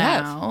videos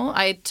now.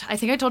 I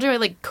think I told you I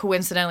like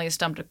coincidentally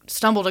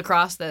stumbled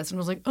across this and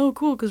was like, oh,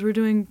 cool, because we're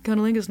doing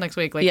Cunnilingus next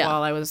week. Like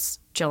while I was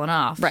chilling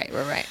off. Right.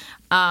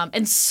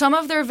 And some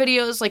of their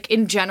videos, like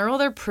in general,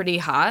 they're pretty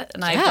hot,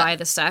 and I buy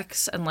the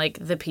sex and like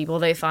the people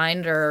they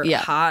find are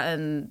hot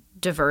and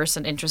diverse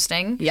and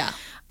interesting. Yeah.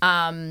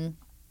 But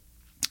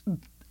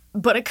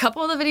a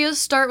couple of the videos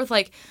start with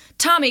like,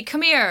 Tommy,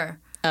 come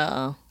here.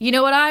 Oh. You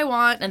know what I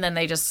want? And then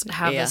they just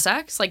have the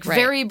sex. Like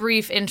very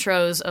brief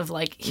intros of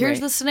like,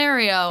 here's the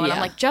scenario. And I'm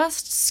like,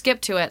 just skip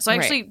to it. So I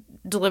actually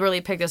deliberately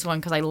picked this one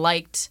because I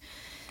liked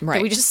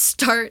that we just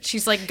start.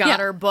 She's like got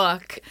her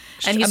book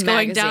and he's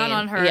going down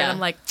on her. And I'm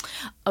like,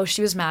 oh,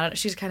 she was mad at it.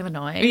 She's kind of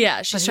annoying.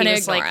 Yeah, she's trying to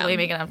ignore like him. really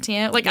making up to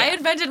you. Like I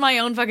invented my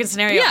own fucking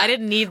scenario. I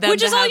didn't need them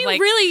Which to is all have, you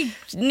like, really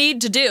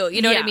need to do.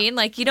 You know what I mean?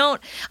 Like you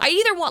don't, I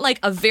either want like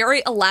a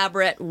very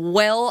elaborate,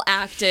 well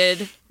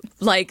acted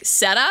like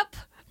setup,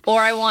 or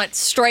I want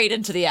straight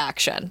into the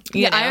action.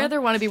 You know? I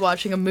either want to be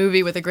watching a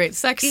movie with a great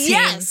sex scene.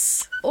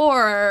 Yes.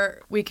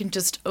 Or we can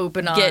just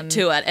open on... Get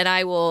to it, and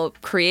I will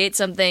create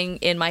something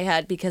in my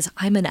head because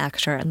I'm an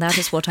actor, and that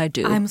is what I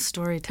do. I'm a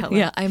storyteller.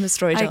 Yeah, I'm a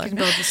storyteller. I can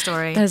build the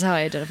story. That is how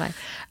I identify.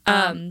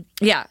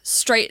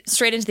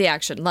 Straight into the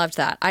action. Loved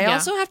that. I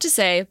also have to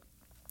say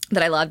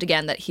that I loved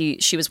again that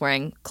she was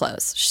wearing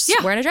clothes. She's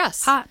wearing a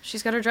dress. Hot.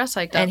 She's got her dress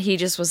hiked up. And he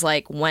just was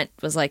like,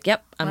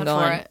 yep, I'm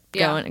going.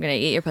 I'm gonna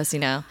eat your pussy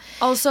now.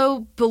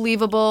 Also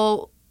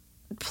believable,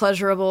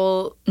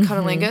 pleasurable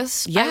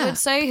cunnilingus. Yeah, I would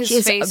say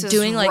his face is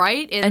doing, like,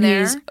 right in and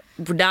there.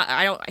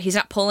 He's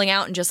not pulling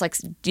out and just like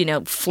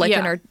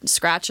flicking or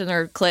scratching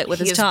her clit with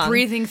his tongue. He is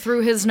breathing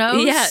through his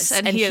nose. Yes,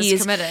 and he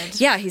is committed.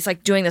 Yeah, he's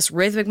like doing this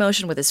rhythmic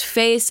motion with his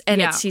face,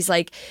 and he's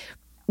like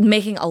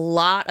making a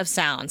lot of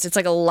sounds. It's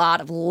like a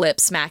lot of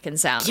lip smacking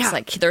sounds. Yeah.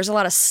 Like there's a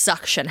lot of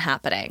suction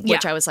happening,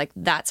 which I was like,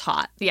 that's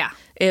hot. Yeah.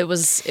 It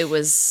was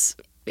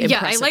Yeah,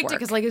 I liked work. it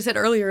because, like I said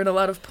earlier, in a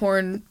lot of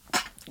porn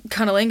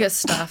cunnilingus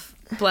stuff.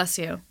 Bless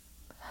you.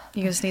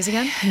 You gonna sneeze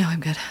again? No, I'm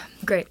good.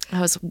 Great.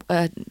 I was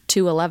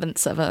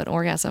 2/11ths of an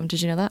orgasm.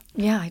 Did you know that?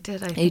 Yeah, I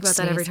did. I think about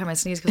that every time I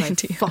sneeze because I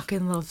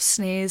fucking love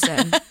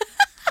sneezing.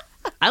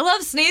 I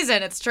love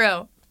sneezing. It's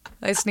true.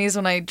 I sneeze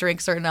when I drink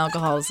certain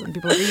alcohols, and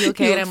people are like, are you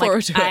okay? And I'm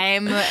like,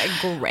 I'm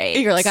great.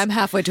 You're like, I'm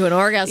halfway to an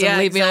orgasm. Yeah,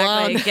 Leave me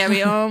alone. Get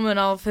me home, and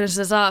I'll finish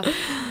this off.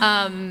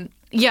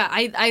 Yeah,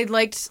 I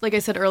liked, like I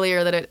said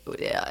earlier, that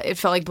it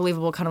felt like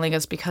believable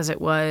cunnilingus because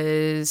it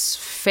was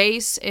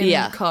face in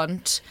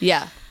cunt.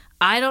 Yeah.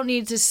 I don't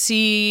need to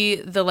see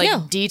the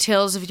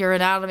details of your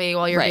anatomy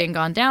while you're being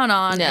gone down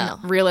on. No.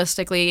 And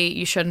realistically,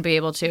 you shouldn't be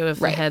able to if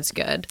the head's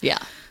good. Yeah.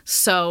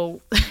 So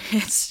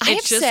it's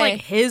have to just say-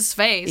 like his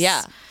face.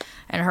 Yeah.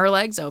 And her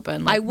legs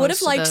open. Like I would have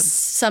most of liked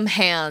some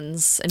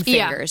hands and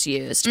fingers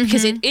used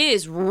because it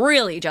is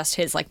really just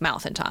his like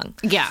mouth and tongue.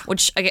 Yeah.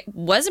 Which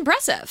was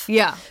impressive.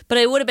 Yeah. But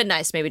it would have been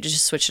nice maybe to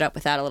just switch it up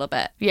with that a little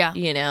bit. Yeah.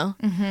 You know?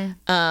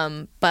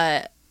 Mm-hmm.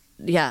 But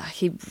yeah,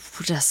 he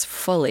just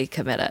fully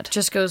committed.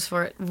 Just goes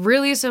for it.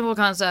 Really simple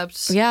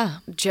concepts. Yeah.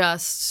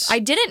 Just. I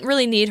didn't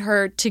really need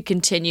her to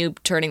continue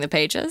turning the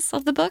pages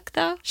of the book,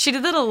 though. She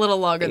did that a little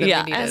longer than we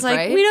needed, I was like,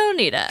 right? we don't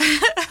need it.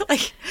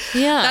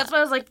 That's why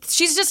I was like,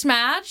 she's just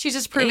mad. She's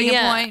just proving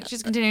a point.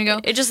 She's continuing to go.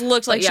 It just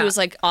looked like she was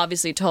like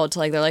obviously told to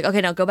like, they're like,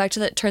 okay, now go back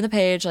to turn the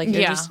page. Like,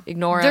 just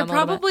ignore him. There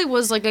probably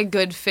was like a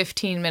good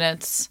 15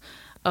 minutes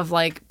of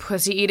like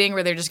pussy eating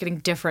where they're just getting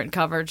different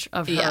coverage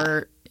of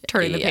her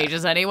turning the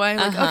pages anyway.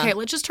 Like, okay,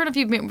 let's just turn a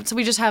few minutes so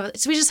we just have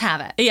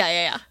it.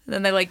 Yeah.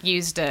 Then they like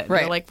used it. Right.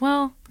 They're like,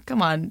 well,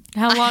 come on.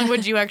 How long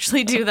would you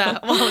actually do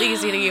that while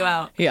he's eating you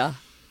out? Yeah.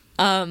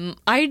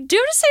 I do have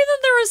to say that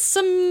there was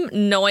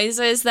some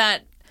noises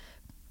that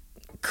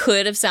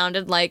could have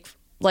sounded like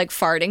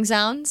farting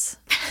sounds.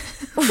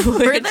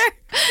 Were there?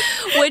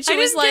 Which I it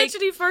was didn't like catch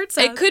any fart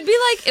sounds. it could be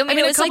like I mean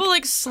it a was couple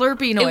like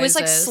slurpy noises. It was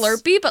like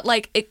slurpy, but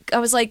like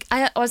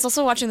I was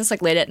also watching this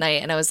like late at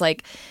night, and I was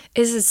like,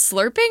 is it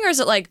slurping or is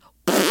it like?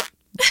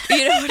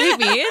 You know what I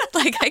mean?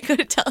 Like I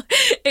couldn't tell.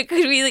 It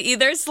could be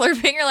either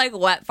slurping or like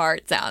wet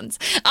fart sounds.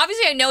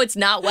 Obviously, I know it's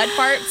not wet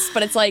farts,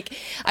 but it's like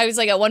I was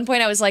like at one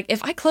point I was like,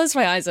 if I closed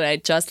my eyes and I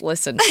just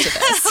listened to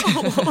this,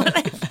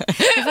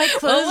 If I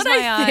closed what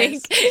my I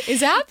eyes think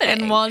is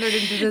happening and wandered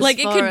into this like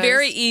it could forest.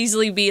 very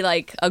easily be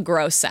like a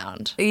gross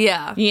sound.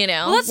 Yeah. You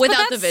know, Well,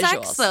 without but the that's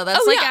visuals. sex, though. That's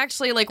Oh, like yeah.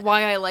 actually like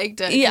why I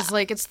liked it. Yeah. Because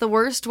like it's the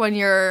worst when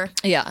you're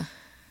Yeah.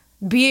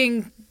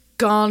 being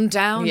gone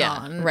down Yeah,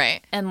 on.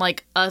 right. And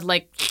like a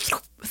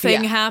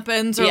thing Yeah.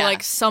 happens or Yeah.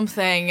 like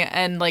something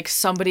and like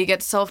somebody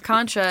gets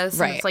self-conscious.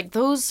 Right. And it's like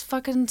those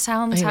fucking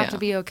sounds I have know. to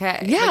be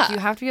okay. Yeah. Like you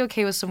have to be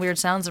okay with some weird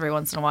sounds every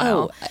once in a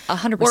while. Oh,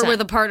 100%. Or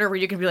with a partner where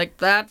you can be like,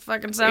 that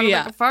fucking sounded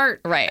Yeah. like a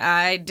fart. Right.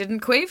 I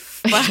didn't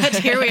queef, but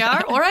here we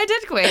are. Or I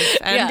did queef,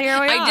 and here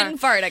we are. I didn't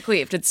fart. I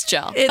queefed. It's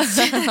chill. It's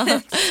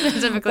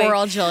specifically. We're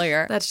all chill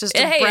here. That's just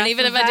a hey, breath and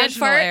even of if I did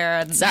vaginal fart, air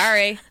and-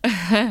 sorry,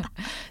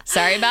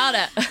 sorry about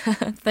it.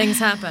 Things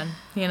happen,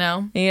 you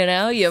know? You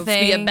know, you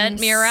bent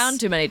me Things- around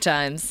too many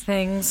times.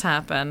 Things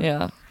happen.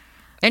 Yeah,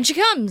 and she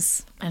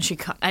comes. And she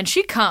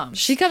comes.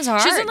 She comes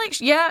hard. She doesn't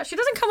she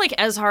doesn't come like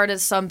as hard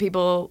as some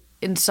people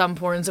in some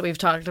porns that we've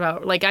talked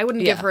about. Like I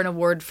wouldn't give Yeah. her an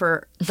award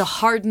for the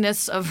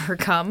hardness of her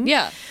cum.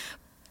 Yeah,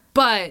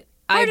 But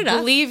Hard I enough.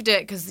 believed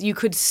it because you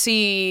could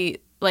see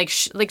like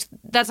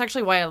that's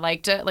actually why I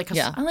liked it. Like 'cause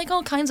Yeah. I like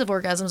all kinds of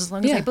orgasms as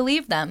long as Yeah. I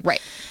believe them.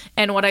 Right.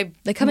 And what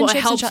They come in what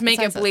shapes and helped make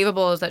it sizes.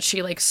 believable is that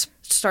she like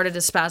started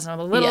to spasm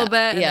a little Yeah, bit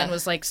and yeah. then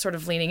was like sort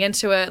of leaning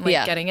into it and like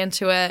Yeah. getting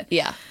into it.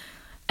 yeah.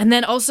 And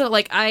then also,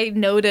 like, I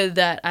noted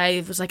that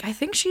I was like, I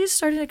think she's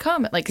starting to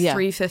come at like Yeah.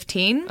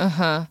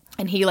 3:15.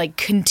 And he like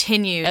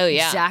continued Oh,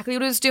 yeah. exactly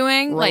what he was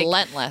doing.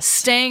 Relentless. Like,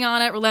 staying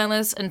on it,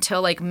 relentless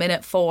until like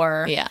minute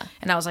 4. Yeah.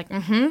 And I was like,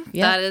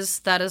 Yeah.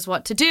 that is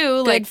what to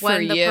do. Like for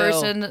when the you.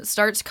 person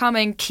starts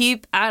coming,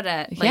 keep at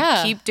it. Like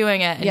Yeah. keep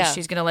doing it. And Yeah.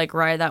 she's gonna like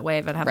ride that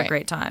wave and have a Right.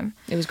 great time.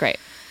 It was great.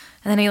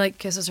 And then he like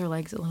kisses her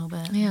legs a little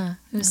bit. Yeah,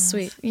 it was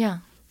sweet. Yeah.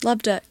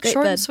 Loved it. Great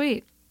Short bed. and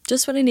sweet.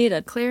 Just what I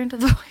needed. Clear into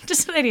the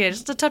just what I needed.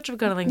 Just a touch of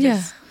cunnilingus.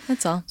 Yeah,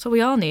 that's all. That's what we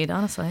all need,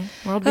 honestly.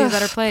 World be a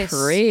better place.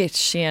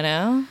 Preach, you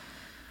know.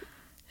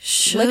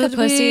 Should Lick a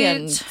pussy we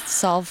and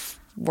solve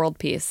world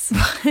peace.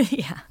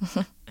 yeah.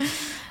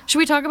 Should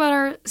we talk about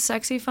our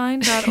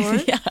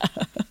sexyfind.org? Yeah.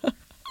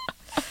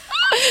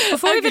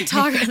 Before we even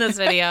talk about this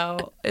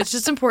video, it's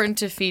just important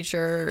to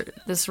feature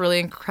this really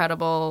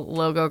incredible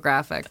logo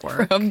graphic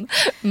work.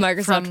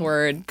 Microsoft From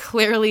Word.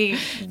 Clearly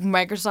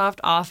Microsoft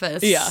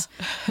Office Yeah.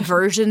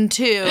 version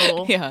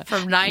 2 Yeah.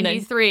 from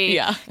 93.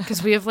 Yeah.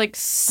 Because we have like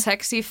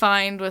sexy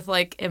find with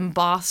like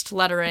embossed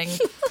lettering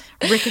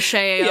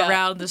ricochet Yeah.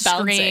 around the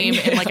Bouncing. screen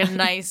in like a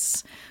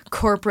nice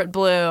corporate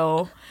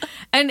blue.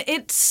 And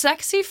it's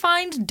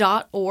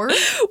sexyfind.org.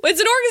 It's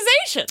an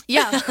organization.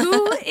 Yeah,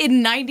 who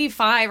in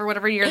 95 or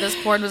whatever year this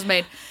porn was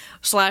made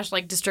 /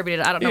 like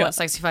distributed, I don't know Yeah. what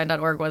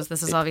sexyfind.org was.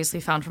 This is obviously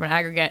found from an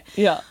aggregate.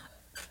 Yeah.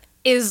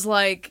 Is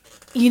like,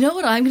 you know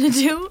what I'm gonna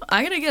do?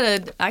 I'm gonna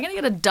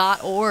get a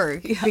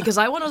 .org because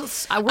I want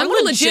to. We're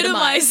gonna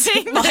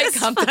legitimizing my this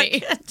company.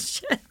 fucking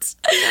shit.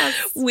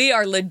 We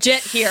are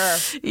legit here.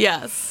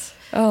 Yes.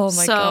 Oh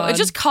my so god. it's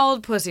just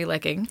called Pussy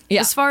Licking.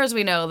 Yeah. As far as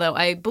we know, though,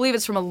 I believe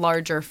it's from a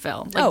larger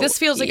film. Like Oh, this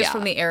feels like it's yeah.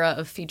 from the era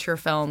of feature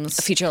films.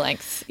 feature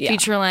length. Yeah.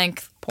 Feature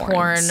length porn.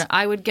 Porns.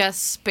 I would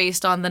guess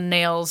based on the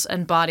nails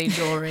and body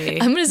jewelry.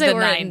 I'm gonna say the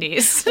we're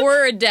 90s.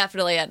 We're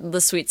definitely at the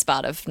sweet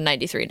spot of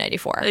 93,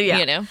 94. Yeah.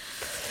 You know?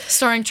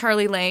 Starring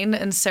Charlie Lane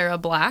and Sarah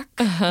Black.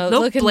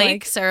 looking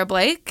Blake, like- Sarah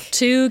Blake.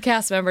 2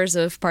 cast members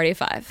of Party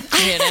 5.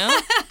 You know?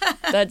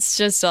 That's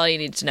just all you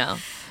need to know.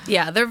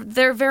 Yeah,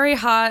 they're very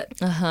hot.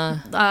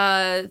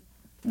 Probably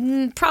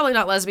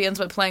not lesbians,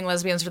 but playing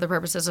lesbians for the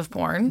purposes of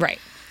porn. Right.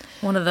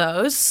 One of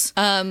those.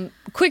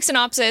 Quick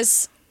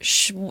synopsis.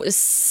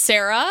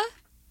 Sarah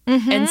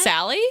and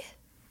Sally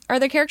are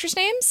their characters'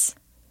 names?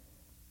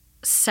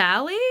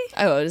 Sally?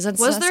 Oh, is that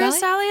Was not there a Sally?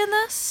 Sally in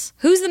this?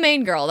 Who's the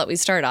main girl that we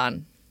start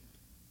on?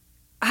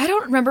 I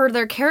don't remember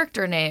their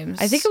character names.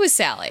 I think it was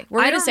Sally. We're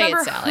I going to don't say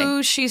remember it's Sally.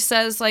 who she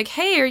says like,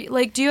 "Hey, are you,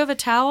 like, do you have a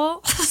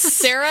towel?"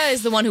 Sarah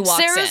is the one who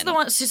walks Sarah's in. the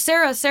one.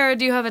 Sarah,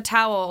 do you have a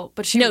towel?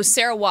 But she No,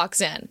 Sarah walks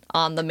in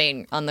on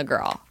the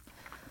girl.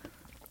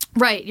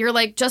 right. You're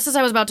like, just as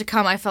I was about to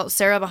come, I felt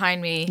Sarah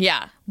behind me.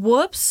 Yeah.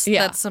 Whoops.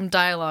 Yeah. That's some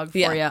dialogue for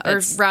Yeah, you, or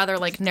it's rather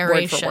like Word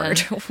narration. for word.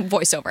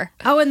 Voiceover.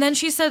 Oh, and then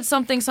she said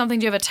something. Do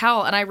you have a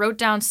towel? And I wrote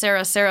down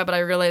Sarah, but I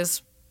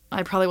realized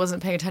I probably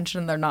wasn't paying attention.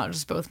 And they're not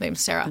just both named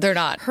Sarah. They're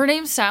not. Her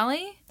name's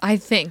Sally. I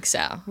think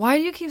so. Why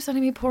do you keep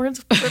sending me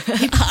porns?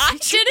 I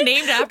didn't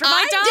named after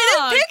my dog.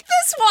 I didn't pick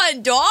this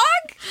one, dog.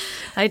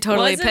 I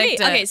totally Wasn't me.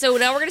 picked it. Okay, so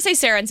now we're going to say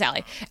Sarah and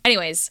Sally.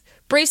 Anyways,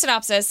 brief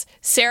synopsis.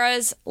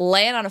 Sarah's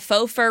laying on a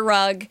faux fur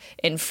rug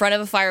in front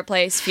of a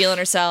fireplace, feeling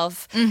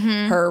herself.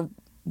 Mm-hmm. Her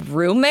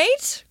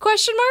roommate,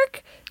 question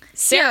mark?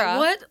 Sarah. Yeah,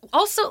 what?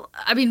 Also,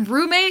 I mean,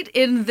 roommate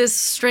in this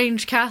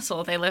strange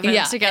castle they live in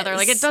Yeah, together.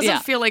 Like, it it's- doesn't yeah.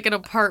 feel like an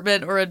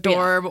apartment or a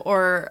dorm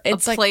or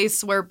It's a like-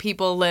 place where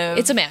people live.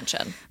 It's a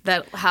mansion.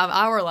 that have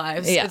our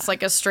lives. Yeah. It's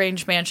like a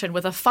strange mansion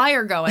with a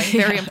fire going.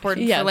 Very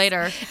important Yes. for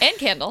later. And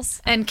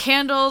candles. And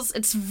candles.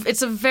 It's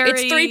a very.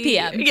 It's 3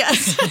 p.m.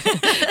 Yes.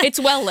 It's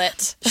well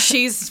lit.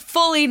 She's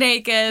fully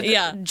naked.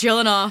 Yeah.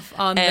 Jilling off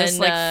on this And,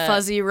 like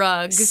fuzzy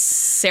rug.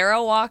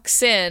 Sarah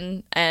walks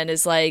in and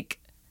is like,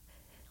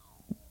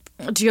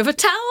 do you have a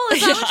towel?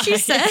 Is that what she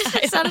said?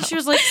 It sounded she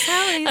was like,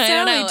 Sally, I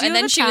don't know. do you And then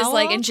have a she was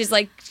like, towel? and she's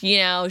like,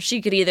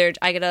 she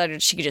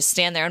could just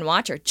stand there and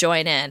watch or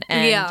join in.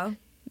 And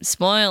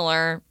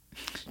spoiler,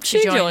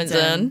 she joins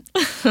in.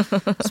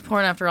 It's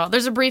porn after all.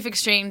 There's a brief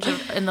exchange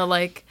in the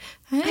like,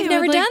 hey, I've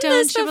never done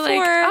this she'll be before.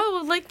 Like,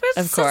 oh, like Of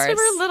since we course.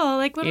 were little,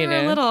 like when You we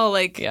were know? little,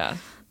 like Yeah.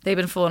 they've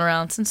been fooling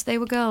around since they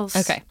were girls.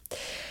 Okay.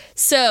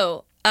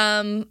 So,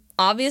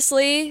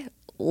 obviously,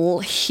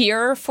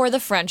 here for the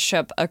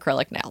friendship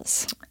acrylic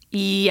nails.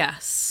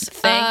 Yes.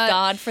 Thank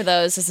God for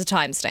those as a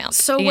timestamp.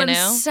 So you when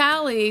know?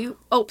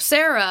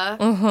 Sarah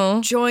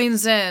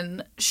joins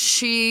in,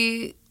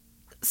 she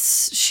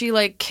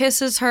like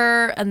kisses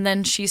her and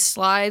then she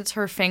slides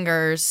her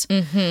fingers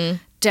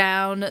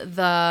down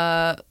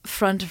the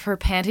front of her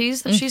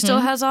panties that she still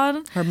has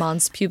on. Her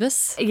mons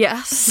pubis.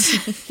 Yes.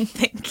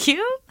 Thank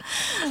you.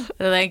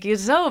 Thank you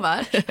so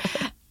much.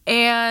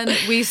 And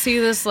we see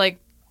this like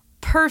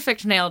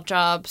perfect nail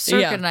job,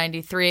 circa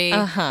 93.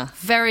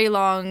 Very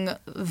long,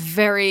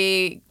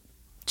 very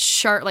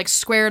sharp, like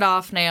squared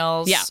off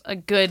nails. Yeah. A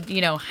good,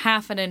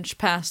 half an inch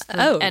past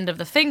the end of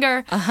the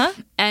finger.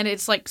 And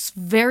it's like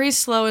very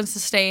slow and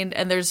sustained.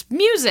 And there's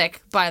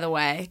music, by the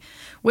way,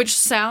 which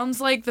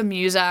sounds like the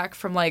music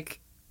from like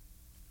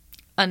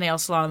a nail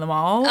salon in the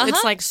mall.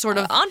 It's like sort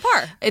of on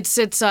par. It's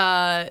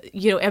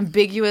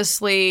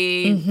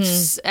ambiguously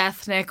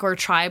ethnic or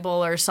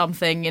tribal or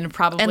something in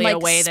probably And like a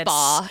way that's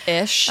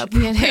spa-ish. Yeah,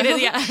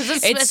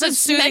 It's a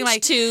soothing, meant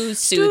like to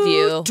soothe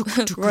you,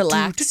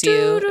 relax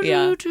you.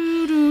 Yeah.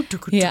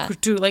 Yeah.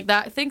 Like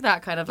that. I think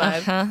that kind of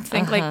vibe.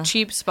 Think like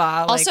cheap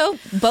spa. Like, Also,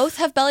 both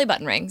have belly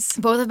button rings.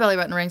 both have belly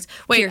button rings.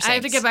 Wait, I have to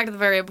Piercings. get back to the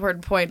very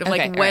important point of Okay,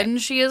 like all when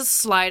she is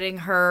sliding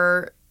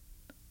her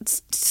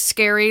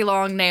scary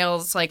long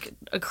nails like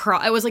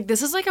across. I was like,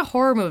 this is like a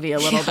horror movie a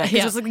little bit.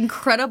 It was like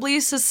incredibly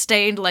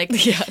sustained, like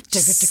Slide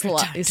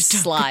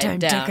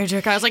down. I was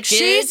like, Get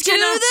she's to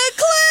gonna the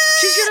cliff.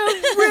 she's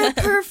gonna rip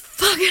her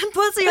fucking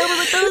pussy over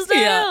with those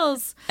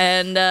nails.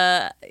 And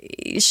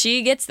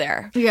she gets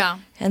there. Yeah.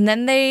 And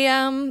then they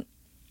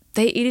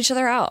eat each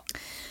other out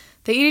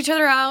They eat each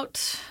other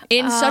out.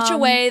 in such a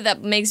way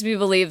that makes me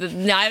believe that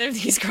neither of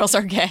these girls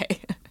are gay.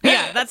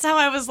 Yeah, that's how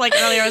I was like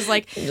earlier. I was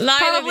like, Neither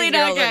probably of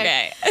these not girls are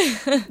gay.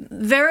 gay.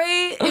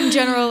 Very, in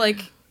general,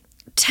 like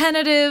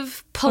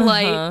tentative,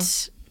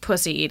 polite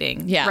pussy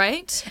eating. Yeah.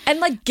 Right? And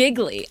like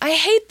giggly. I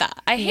hate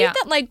that. I hate Yeah.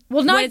 that like Well,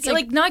 when not it's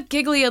like not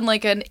giggly and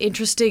like an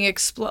interesting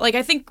like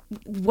I think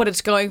what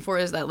it's going for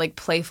is that like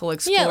playful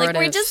explorative Yeah, like,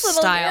 we're just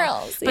little style.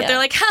 girls. But Yeah. they're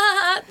like,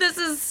 ha, this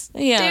is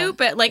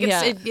stupid. Like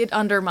it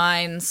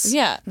undermines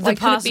Yeah. the Like,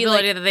 could it be,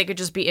 possibility like- that they could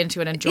just be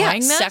into and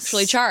enjoying this.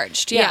 sexually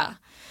charged. Yeah.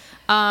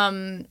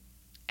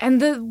 And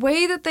the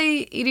way that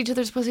they eat each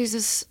other's pussies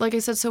is, like I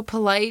said, so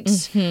polite.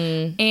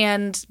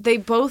 And they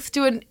both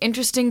do an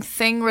interesting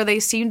thing where they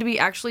seem to be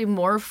actually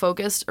more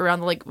focused around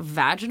the like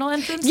vaginal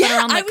entrance than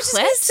around the I was clit. just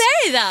gonna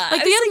say that.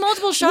 Like I they was had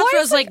multiple shots what where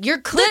I if was like, your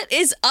clit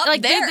is up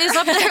like, there. Is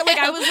up there. Like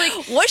I was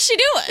like, what's she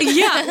doing?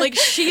 yeah, like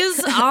she is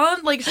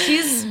on, like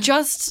she's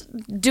just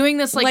doing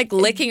this like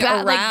licking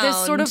like this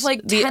around sort of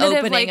like the tentative,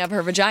 opening like, of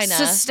her vagina.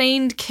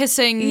 sustained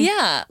kissing,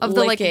 Yeah, of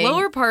the like licking.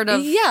 lower part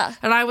of, Yeah.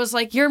 and I was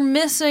like, you're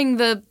missing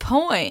the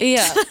point,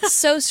 Yeah.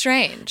 So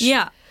strange.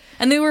 yeah,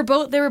 and they were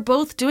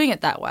both doing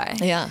it that way,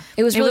 Yeah.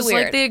 It was It really was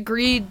weird. like they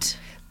agreed.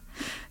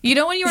 You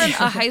know when you were in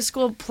a high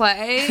school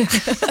play,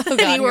 and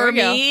God, you were here we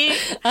go. me,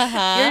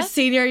 your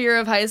senior year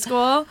of high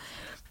school,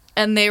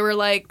 and they were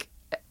like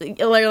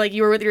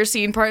you were with your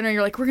scene partner, and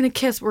you're like, we're gonna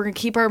kiss, we're gonna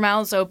keep our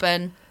mouths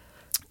open,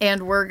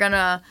 and we're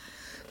gonna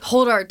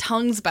hold our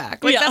tongues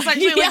back. Like that's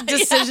actually like a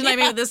decision I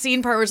made with the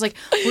scene part where it's like,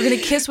 we're gonna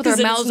kiss with our 'Cause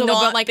it's mouths open,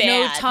 not but like no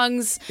bad.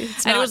 tongues.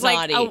 It's and it not was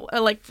like,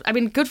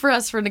 naughty. good for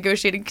us for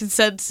negotiating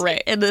consent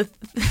Right. in the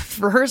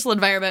rehearsal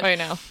environment. I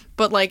know.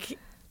 But like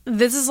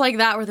this is like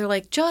that where they're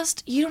like,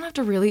 just you don't have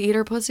to really eat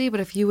her pussy, but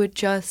if you would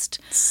just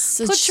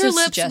put your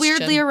lips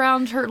weirdly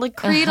around her, like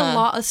create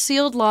a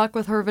sealed lock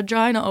with her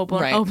vagina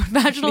open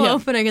vaginal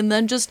opening, and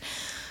then just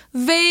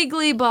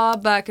vaguely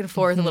bob back and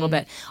forth a little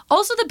bit.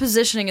 Also, the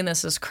positioning in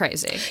this is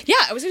crazy. Yeah,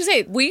 I was going to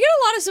say, we get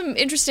a lot of some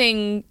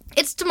interesting...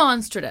 It's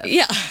demonstrative.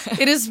 Yeah.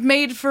 It is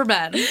made for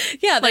men.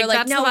 Yeah, they're like,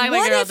 that's now the vibe I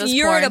what get out if of this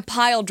you're in a porn.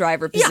 pile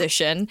driver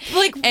position?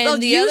 Like and a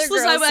the other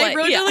useless, girl's I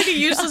wrote down like a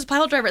yeah. useless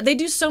pile driver. They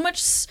do so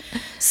much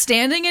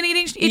standing and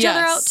eating each other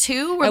Yes. out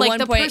too. Where At like one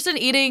the point- person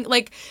eating,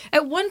 like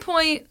at one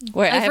point,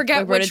 Wait, I forget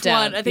wrote which it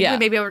down. one. I think Yeah. we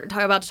maybe are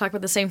about to talk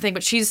about the same thing,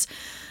 but she's.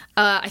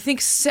 I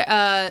think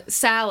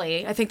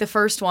Sally, I think the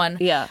first one,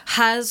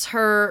 has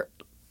her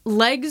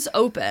legs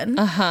open.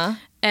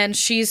 And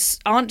she's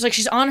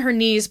on her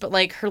knees, but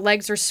like her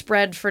legs are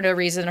spread for no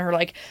reason. Her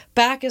like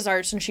back is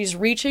arched, and she's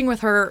reaching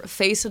with her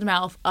face and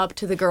mouth up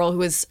to the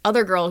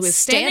other girl who is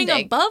standing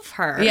above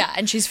her. Yeah,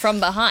 and she's from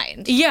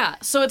behind. Yeah,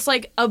 so it's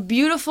like a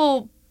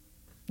beautiful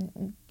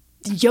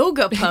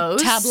yoga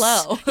pose.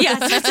 Tableau. Yes,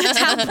 it's a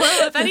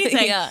tableau, if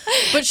anything. Yeah.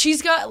 But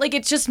she's got, like,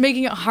 it's just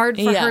making it hard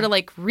for her to,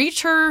 like,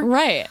 reach her.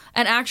 Right.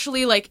 And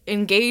actually, like,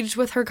 engage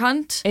with her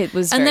cunt. It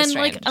was and very then,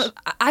 strange. like,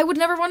 I would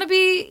never want to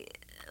be,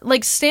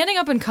 like standing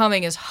up and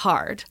coming is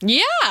hard.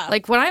 Yeah.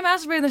 Like when I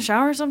masturbate in the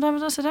shower,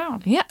 sometimes I sit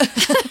down. Yeah.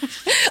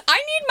 I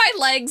need my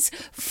legs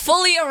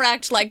fully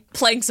erect like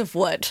planks of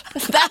wood.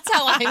 That's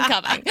how I'm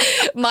coming.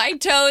 My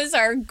toes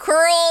are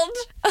curled.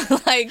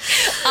 Like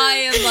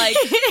I am like,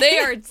 they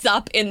are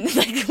up in,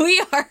 like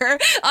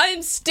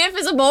I'm stiff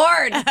as a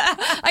board.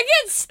 I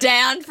can't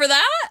stand for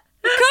that.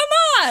 Come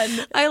on.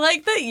 I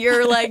like that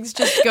your legs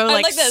just go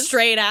like this.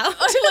 straight out. I'm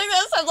like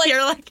this. I'm like,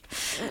 You're like,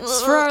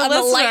 for our I'm a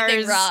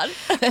lightning listeners,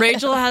 rod.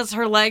 Rachel has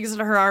her legs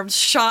and her arms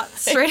shot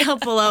straight up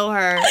below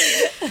her,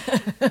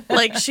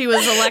 like she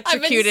was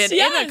electrocuted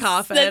in a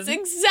coffin. That's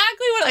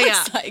exactly what it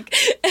looks like.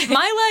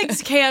 My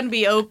legs can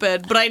be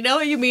open, but I know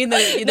what you mean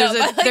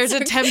that there's a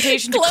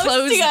temptation to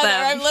close together.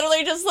 them. I'm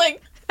literally just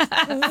like,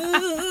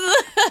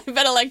 I've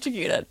been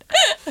electrocuted.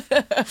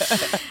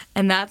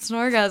 And that's an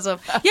orgasm.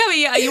 Yeah, but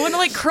yeah, you want to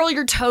like curl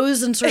your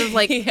toes and sort of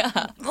like,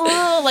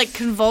 like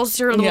convulse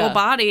your little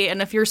body.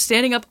 And if you're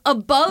standing up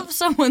above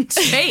someone's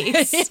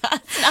face,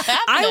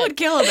 I would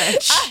kill a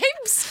bitch. I'm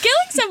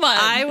killing someone.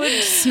 I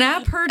would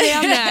snap her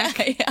damn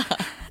neck.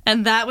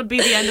 And that would be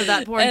the end of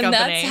that porn and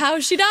company. that's how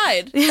she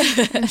died.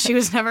 She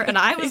was never, and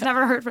I was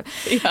never heard from.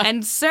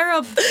 And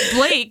Sarah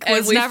Blake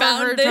was never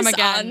heard from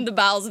again. On the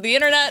bowels of the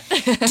internet.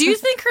 Do you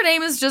think her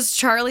name is just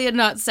Charlie and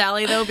not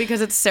Sally though,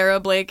 because it's Sarah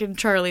Blake and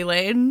Charlie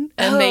Lane,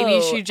 and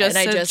maybe she just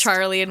said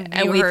Charlie and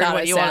you we heard thought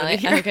what it you Sally. wanted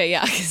to hear? Okay,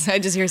 yeah, because I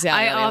just hear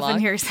Sally. I often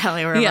hear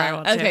Sally wherever I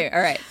want to. Okay,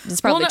 all right. It's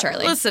probably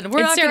Charlie. Listen,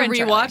 we're not going to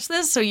rewatch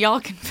this, so y'all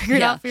can figure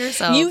it out for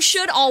yourselves. You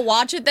should all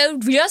watch it though,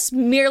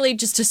 merely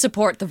just to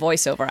support the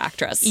voiceover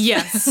actress.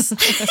 Yes.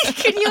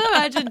 Can you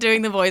imagine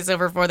doing the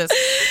voiceover for this?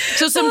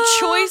 So some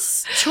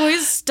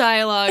choice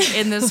dialogue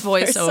in this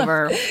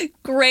voiceover.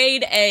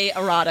 Grade A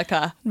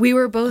erotica. We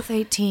were both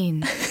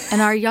 18,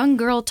 and our young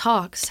girl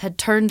talks had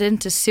turned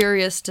into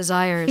serious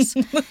desires.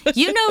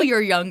 You know your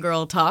young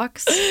girl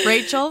talks,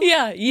 Rachel?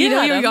 Yeah, you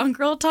know your them. young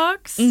girl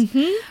talks?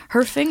 Mm-hmm.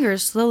 Her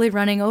fingers slowly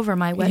running over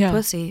my wet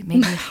pussy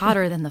made me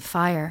hotter than the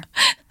fire.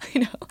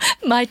 You know,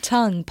 my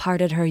tongue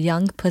parted her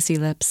young pussy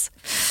lips.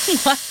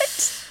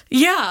 What?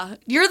 Yeah,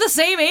 you're the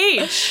same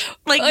age.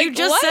 Like you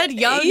just what? said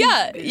young.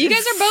 Yeah, you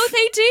guys are both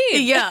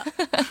 18. Yeah.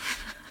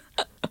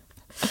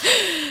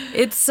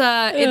 It's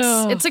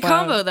a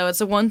combo though. It's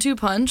a 1-2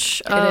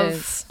 punch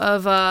of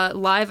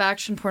live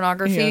action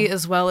pornography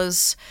as well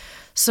as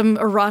some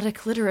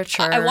erotic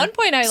literature. At one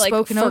point I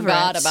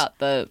forgot about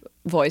the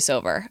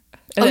voiceover.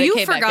 Oh,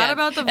 you forgot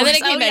about the voice? And then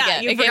it came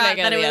back in. You forgot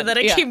that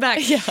it came back.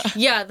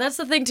 Yeah, that's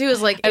the thing too,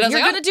 is like, if you're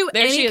going to do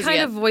any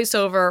kind of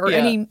voiceover or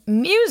any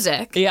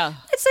music, I'd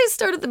say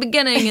start at the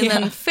beginning and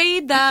then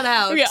fade that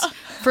out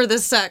for the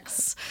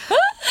sex.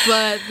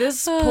 But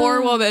this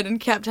poor woman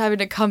kept having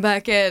to come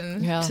back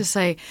in to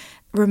say,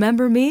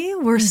 remember me?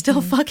 We're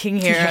still fucking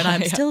here, and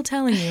I'm still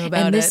telling you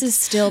about it. And this is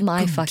still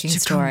my fucking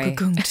story.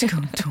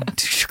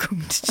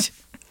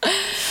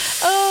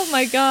 Oh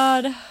my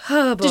god.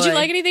 Oh, boy. Did you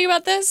like anything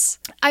about this?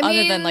 I Other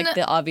mean, than like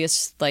the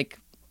obvious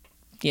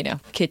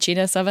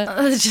kitschiness of it?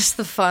 just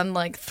the fun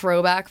like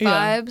throwback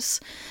vibes.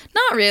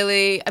 Not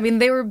really. I mean,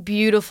 they were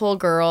beautiful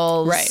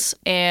girls, right?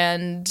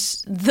 And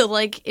the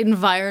like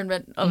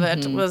environment of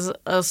it was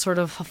a sort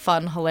of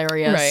fun,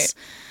 hilarious. Right.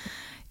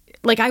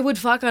 Like I would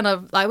fuck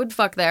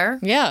there.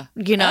 Yeah.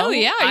 You know? Oh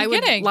yeah, I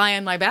would lie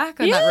on my back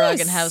on that rug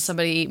and have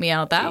somebody eat me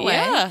out that way.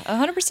 Yeah,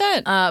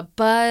 100%.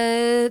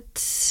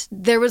 But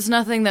there was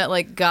nothing that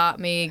like got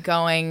me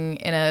going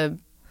in a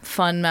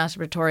fun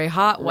masturbatory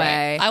hot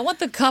way. I want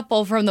the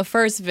couple from the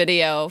first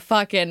video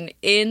fucking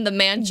in the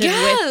mansion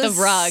with the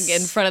rug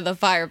in front of the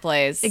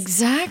fireplace.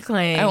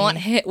 Exactly. I want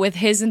with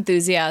his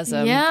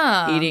enthusiasm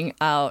eating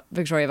out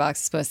Victoria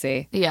Vox's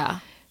pussy. Yeah.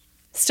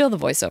 Still the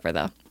voiceover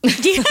though.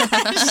 She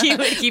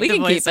would keep the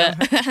voiceover.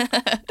 Keep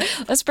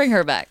it. Let's bring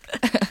her back.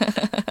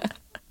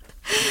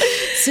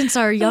 Since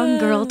our young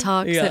girl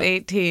talks at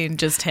 18,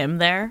 just him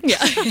there.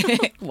 Yeah.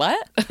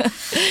 What?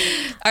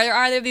 Are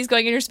there of these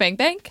going in your spank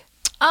bank?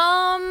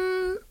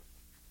 You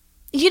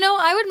know,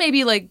 I would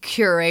maybe like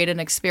curate an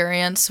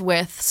experience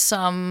with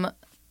some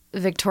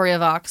Victoria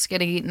Vox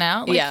getting eaten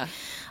out. Like,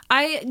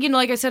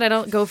 like I said, I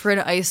don't go for an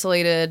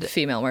isolated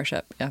female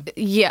worship.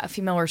 Yeah,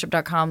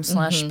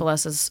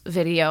 femaleworship.com/Bless's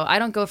video. I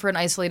don't go for an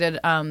isolated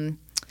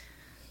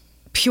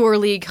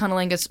purely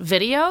cunnilingus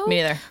video.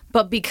 Me neither.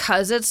 But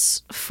because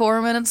it's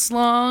 4 minutes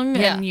long,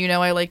 and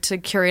I like to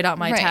curate out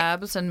my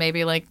tabs and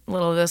maybe like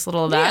little of this,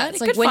 little of that. It's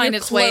it like could find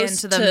its way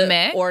into the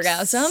mix.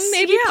 Orgasm,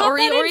 maybe or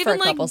even even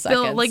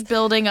like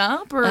building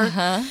up or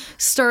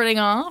starting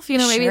off.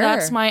 Maybe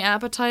that's my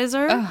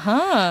appetizer.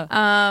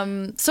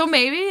 So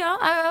maybe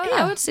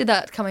I would see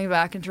that coming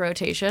back into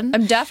rotation.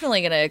 I'm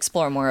definitely going to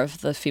explore more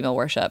of the female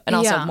worship and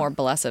also more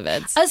Blessa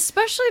vids.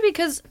 Especially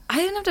because I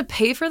didn't have to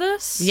pay for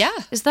this. Yeah.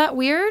 Is that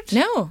weird?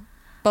 No.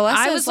 Blessa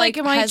I was like,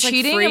 am I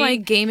cheating? Am I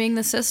gaming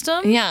the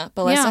system? Yeah.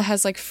 Blessa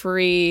has like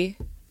free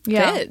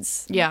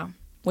vids. Yeah.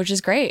 Which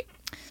is great.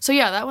 So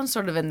yeah, that one's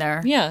sort of in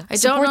there. Yeah. I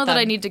don't know that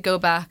I need to go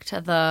back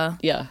to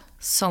the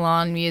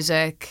salon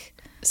music.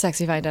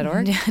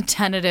 Sexyfine.org.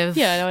 Tentative.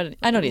 Yeah,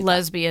 I don't need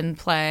lesbian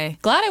play.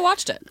 Glad I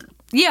watched it.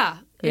 Yeah.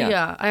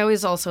 Yeah. I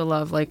always also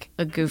love like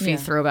a goofy Yeah.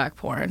 throwback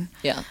porn.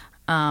 Yeah.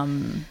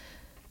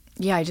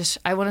 Yeah,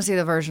 I want to see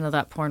the version of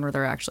that porn where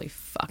they're actually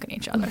fucking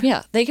each other.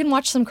 Yeah. They can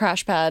watch some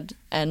Crash Pad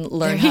and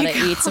learn how to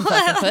eat some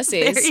fucking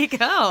pussies. There you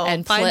go.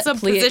 And find some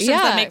positions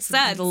that make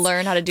sense.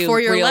 Learn how to do for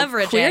your real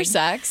leveraging. queer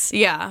sex.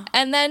 Yeah.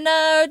 And then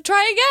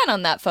try again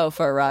on that faux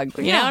fur rug.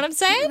 You know what I'm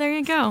saying? There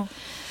you go.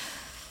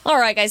 All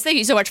right, guys. Thank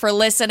you so much for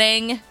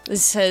listening.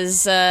 This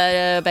has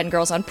been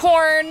Girls on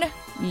Porn.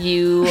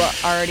 You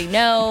already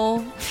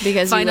know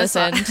because Find you us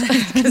on- listened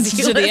to you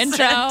the listened.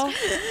 intro.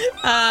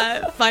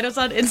 Find us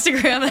on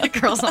Instagram at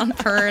Girls on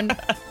Porn.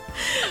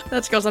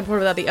 That's Girls on Porn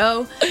without the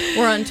O.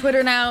 We're on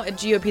Twitter now at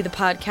GOP the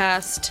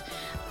podcast.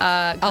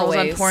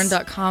 Always.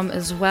 Girlsonporn.com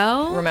as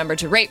well. Remember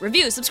to rate,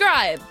 review,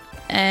 subscribe.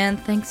 And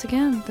thanks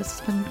again. This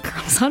has been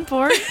Girls on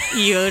Porn.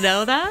 You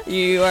know that.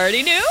 You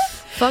already knew.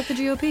 Fuck the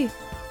GOP.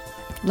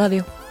 Love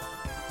you.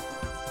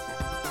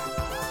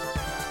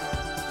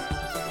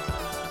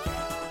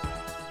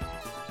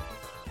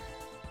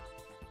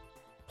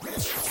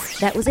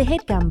 That was a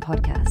HeadGum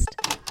podcast.